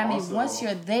plane, but I mean, Also- once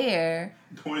you're there,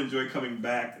 Don't enjoy coming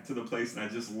back to the place that I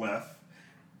just left.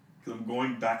 Because I'm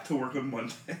going back to work on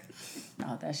Monday.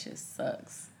 oh, that shit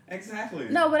sucks. Exactly.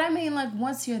 No, but I mean, like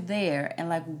once you're there and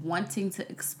like wanting to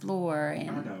explore and.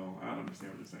 I know. I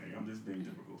understand what you're saying. I'm just being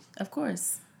difficult. Of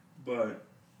course. But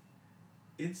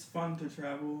it's fun to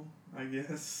travel, I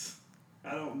guess.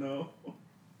 I don't know.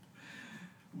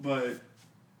 But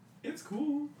it's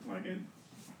cool. Like, I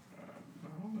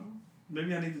don't know.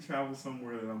 Maybe I need to travel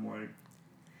somewhere that I'm like...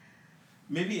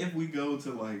 Maybe if we go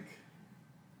to, like...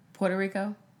 Puerto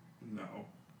Rico? No.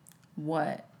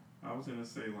 What? I was going to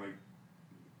say, like...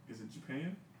 Is it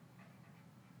Japan?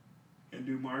 And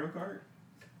do Mario Kart?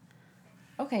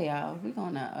 Okay, y'all. We're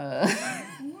gonna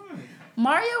What?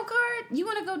 Mario Kart. You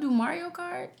wanna go do Mario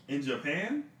Kart? In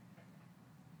Japan?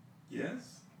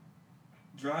 Yes.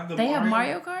 Drive the They Mario. have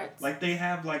Mario Karts. Like they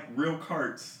have like real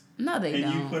carts. No, they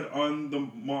and don't. you put on the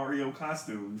Mario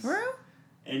costumes. For real?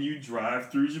 And you drive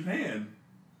through Japan.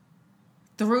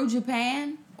 Through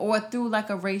Japan or through like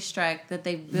a racetrack that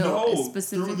they built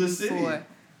specifically through the city. for.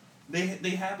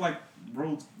 They have like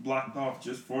roads blocked off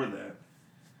just for that.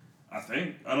 I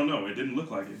think. I don't know. It didn't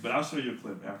look like it, but I'll show you a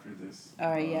clip after this. All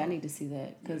right, yeah, I need to see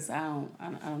that because I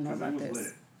don't know about this.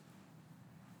 Lit.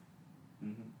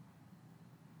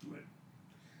 Mm-hmm. Lit.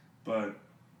 But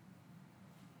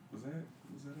was that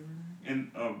everything?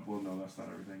 And well, no, that's not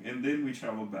everything. And then we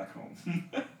traveled back home.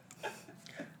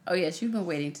 Oh yes, you've been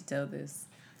waiting to tell this.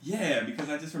 Yeah, because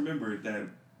I just remembered that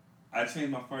I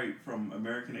changed my flight from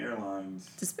American Airlines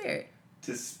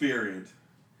To Spirit,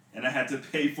 and I had to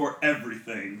pay for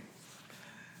everything.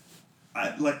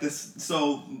 I like this.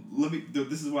 So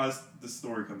this is why this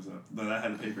story comes up that I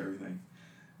had to pay for everything,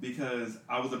 because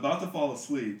I was about to fall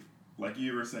asleep, like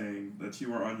you were saying that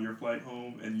you were on your flight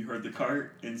home and you heard the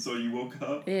cart and so you woke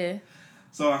up. Yeah.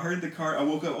 So I heard the cart. I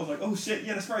woke up. I was like, oh shit,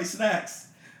 yeah, that's right, snacks.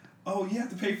 Oh, you have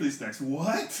to pay for these snacks.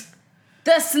 What?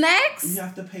 The snacks? You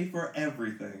have to pay for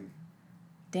everything.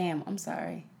 Damn, I'm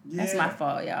sorry. Yeah. That's my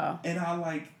fault, y'all. And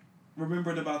I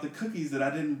remembered about the cookies that I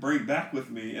didn't bring back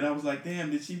with me, and I was like, damn,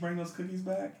 did she bring those cookies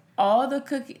back? All the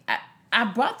cookies. I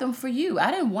brought them for you. I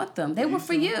didn't want them. They were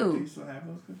for you. Do you still have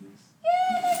those cookies?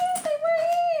 Yeah, they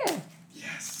were here.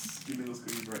 Yes. Give me those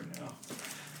cookies right now.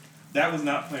 That was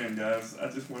not planned, guys. I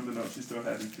just wanted to know if she still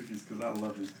had these cookies because I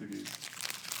love these cookies.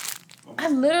 I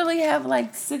literally have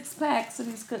like 6 packs of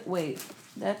these cookies. Wait,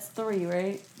 that's 3,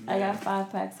 right? Yeah. I got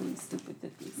 5 packs of these stupid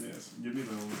cookies. Yes, give me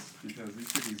those because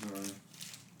these cookies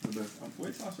are the best.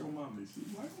 Wait till I show Mommy.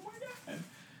 She's like, oh my God.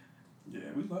 Yeah,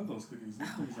 we love those cookies.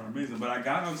 These cookies are amazing. But I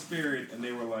got on Spirit and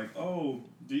they were like, oh,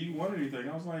 do you want anything?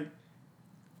 I was like,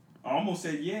 I almost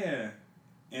said yeah.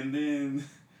 And then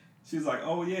she was like,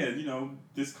 oh yeah,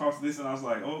 this costs this. And I was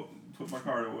like, oh, put my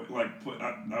card away.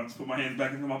 I just put my hands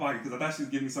back into my pocket because I thought she was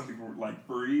giving me something for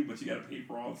free, but you got to pay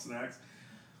for all the snacks.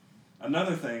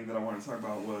 Another thing that I wanted to talk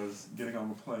about was getting on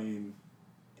the plane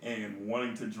and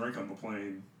wanting to drink on the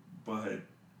plane, but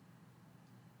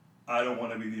I don't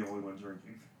want to be the only one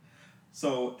drinking.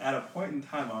 So at a point in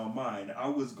time in my mind, I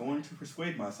was going to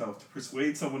persuade myself to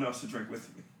persuade someone else to drink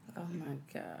with me. Oh my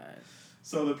God.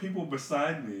 So the people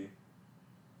beside me,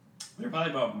 they're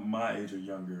probably about my age or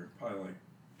younger,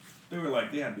 they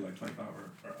had to be 25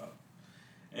 or up.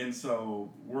 And so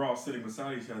we're all sitting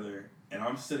beside each other, and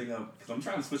I'm sitting up because I'm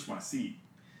trying to switch my seat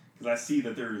because I see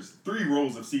that there's 3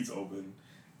 rows of seats open,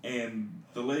 and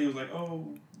the lady was like, "Oh,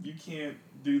 you can't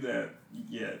do that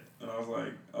yet," and I was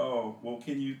like, "Oh, well,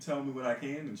 can you tell me when I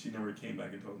can?" And she never came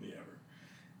back and told me ever.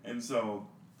 And so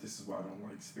this is why I don't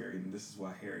like Spirit, and this is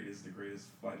why Harriet is the greatest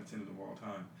flight attendant of all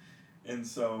time. And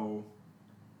so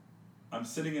I'm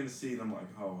sitting in the seat, and I'm like,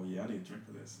 oh, yeah, I need a drink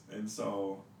for this. And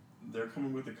so they're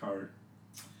coming with the cart.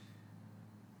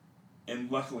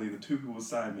 And luckily, the 2 people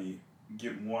beside me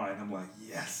get wine. I'm like,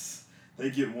 yes, they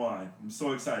get wine. I'm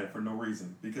so excited for no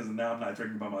reason because now I'm not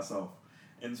drinking by myself.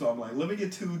 And so I'm like, let me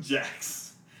get 2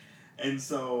 Jacks. And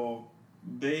so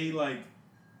they,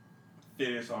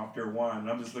 finish off their wine. And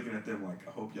I'm just looking at them like,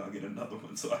 I hope y'all get another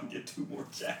one so I can get 2 more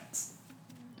Jacks.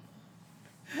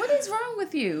 What is wrong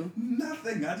with you?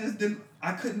 Nothing.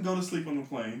 I couldn't go to sleep on the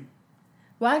plane.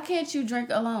 Why can't you drink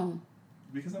alone?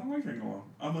 Because I don't like drinking alone.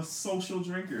 I'm a social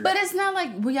drinker. But it's not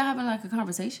were y'all having a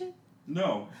conversation?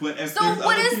 No, but if so there's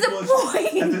what other is people, the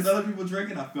point? If there's other people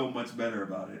drinking, I feel much better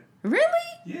about it. Really?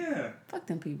 Yeah. Fuck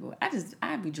them people.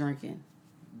 I'd be drinking.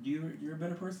 You're a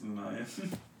better person than I am.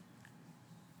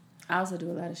 I also do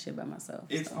a lot of shit by myself.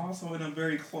 It's also in a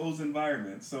very closed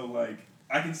environment. So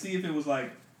I can see if it was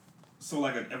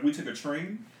if we took a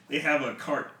train, they have a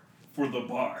cart for the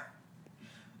bar.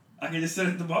 I can just sit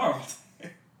at the bar all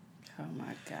day. Oh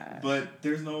my God. But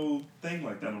there's no thing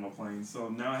like that on a plane. So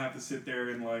now I have to sit there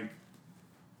and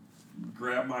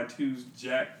grab my 2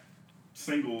 Jack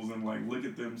singles and look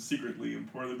at them secretly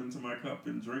and pour them into my cup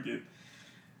and drink it.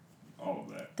 All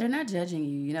of that. They're not judging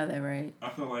you. You know that, right? I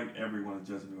feel like everyone is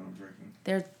judging me when I'm drinking.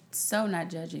 They're so not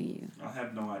judging you. I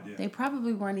have no idea. They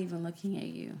probably weren't even looking at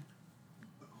you.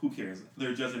 Who cares?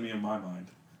 They're judging me in my mind.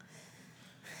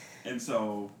 And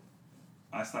so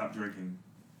I stopped drinking.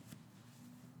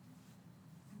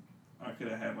 I could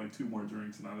have had 2 more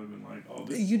drinks and I would have been like, oh,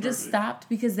 this is You perfect. just stopped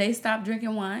because they stopped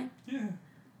drinking wine? Yeah.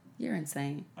 You're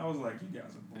insane. I was like, you guys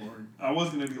are boring. I was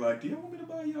going to be like, do you want me to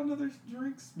buy y'all another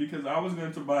drinks? Because I was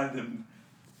going to buy them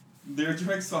their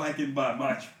drinks so I can buy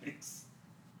my drinks.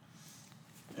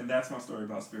 And that's my story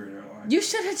about Spirit Airlines. You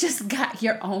should have just got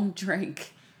your own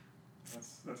drink.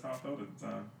 That's how I felt at the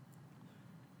time.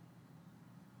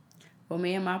 Well,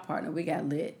 me and my partner, we got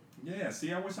lit. Yeah,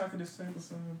 see, I wish I could have said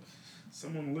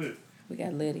someone lit. We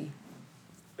got litty.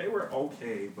 They were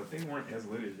okay, but they weren't as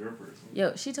lit as your person.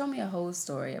 Yo, she told me a whole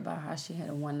story about how she had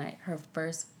her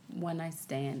first one-night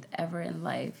stand ever in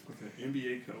life. With an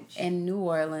NBA coach. In New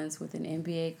Orleans with an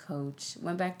NBA coach.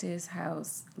 Went back to his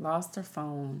house, lost her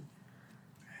phone.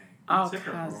 All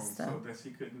kinds of stuff. So that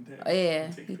she couldn't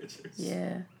take pictures.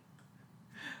 Yeah.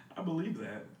 I believe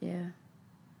that. Yeah.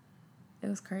 It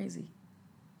was crazy.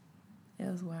 It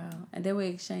was wild. And then we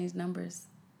exchanged numbers.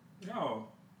 No.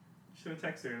 Should have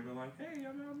texted her and been like, hey,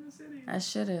 I'm out in the city. I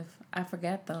should have. I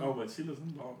forgot though. Oh, but she lives in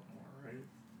Baltimore, right?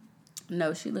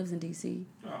 No, she lives in D.C.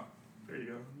 Oh, there you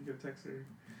go. You gotta text her.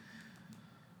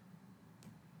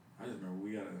 I just remember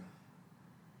we gotta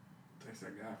text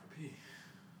that guy for P.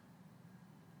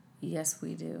 Yes,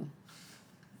 we do.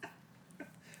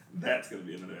 That's gonna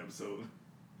be another episode.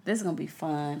 This is gonna be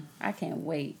fun. I can't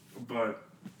wait. But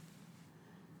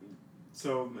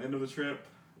so the end of the trip,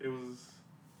 it was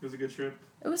a good trip.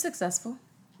 It was successful.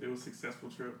 It was a successful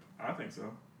trip. I think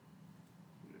so.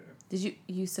 Yeah. Did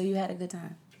you had a good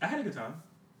time? I had a good time.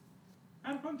 I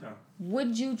had a fun time.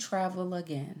 Would you travel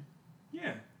again?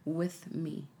 Yeah. With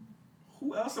me?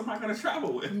 Who else am I going to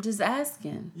travel with? I'm just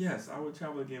asking. Yes, I would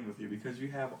travel again with you because you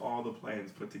have all the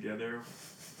plans put together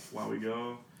while we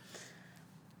go.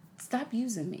 Stop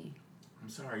using me. I'm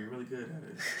sorry, you're really good at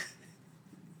it.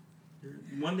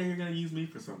 One day you're going to use me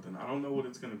for something. I don't know what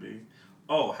it's going to be.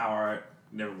 Oh,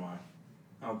 never mind.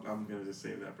 I'm going to just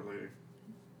save that for later.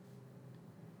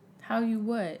 How you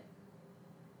what?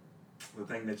 The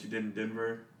thing that you did in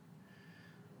Denver.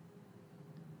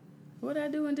 What did I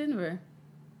do in Denver?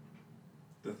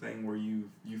 The thing where you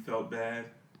felt bad.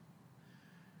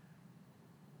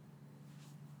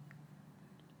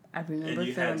 I remember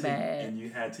feeling bad. And you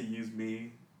had to use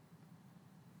me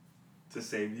to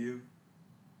save you.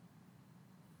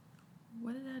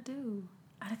 What did I do?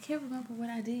 I can't remember what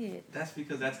I did. That's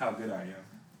because that's how good I am.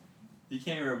 You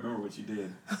can't even remember what you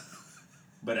did.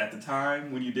 But at the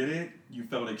time when you did it, you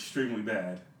felt extremely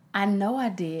bad. I know I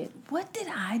did. What did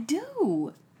I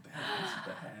do? That's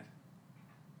bad.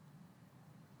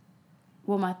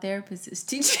 Well, my therapist is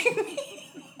teaching me.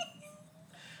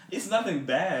 It's nothing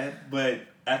bad, but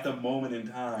at the moment in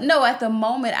time. No, at the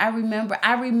moment, I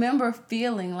remember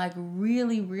feeling like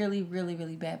really, really, really,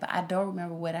 really bad, but I don't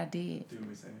remember what I did. Do you want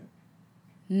me to say it?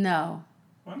 No.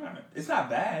 Why not? It's not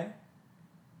bad.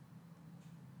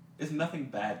 It's nothing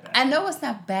bad. I know it's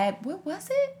not bad. What was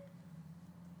it?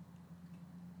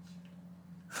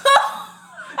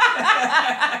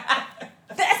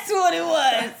 That's what it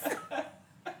was.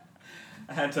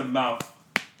 I had to mouth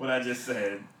what I just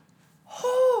said.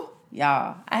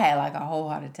 Y'all, I had like a whole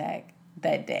heart attack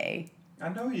that day. I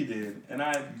know you did. And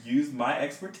I used my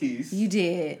expertise. You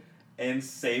did. And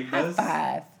saved High us.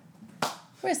 five.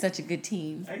 We're such a good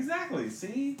team. Exactly.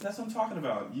 See? That's what I'm talking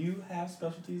about. You have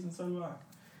specialties and so do I.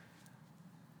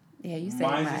 Yeah, you saved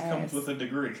Mine my just ass. comes with a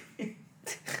degree.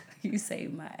 You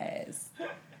saved my ass.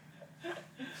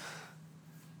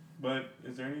 But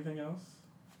is there anything else?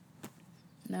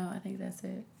 No, I think that's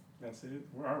it. That's it?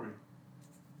 Where are we?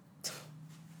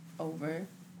 Over.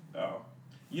 Oh.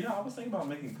 You know, I was thinking about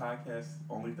making podcasts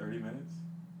only 30 minutes.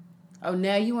 Oh,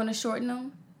 now you want to shorten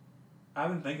them? I've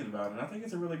been thinking about it, and I think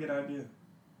it's a really good idea.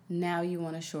 Now you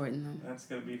want to shorten them. That's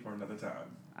going to be for another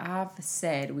time. I've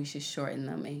said we should shorten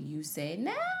them, and you said,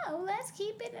 no, let's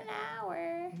keep it an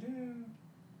hour.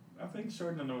 Yeah. I think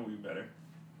shortening them will be better.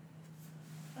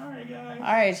 All right, guys. All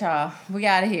right, y'all. We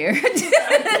out of here.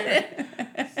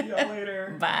 See y'all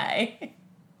later. Bye.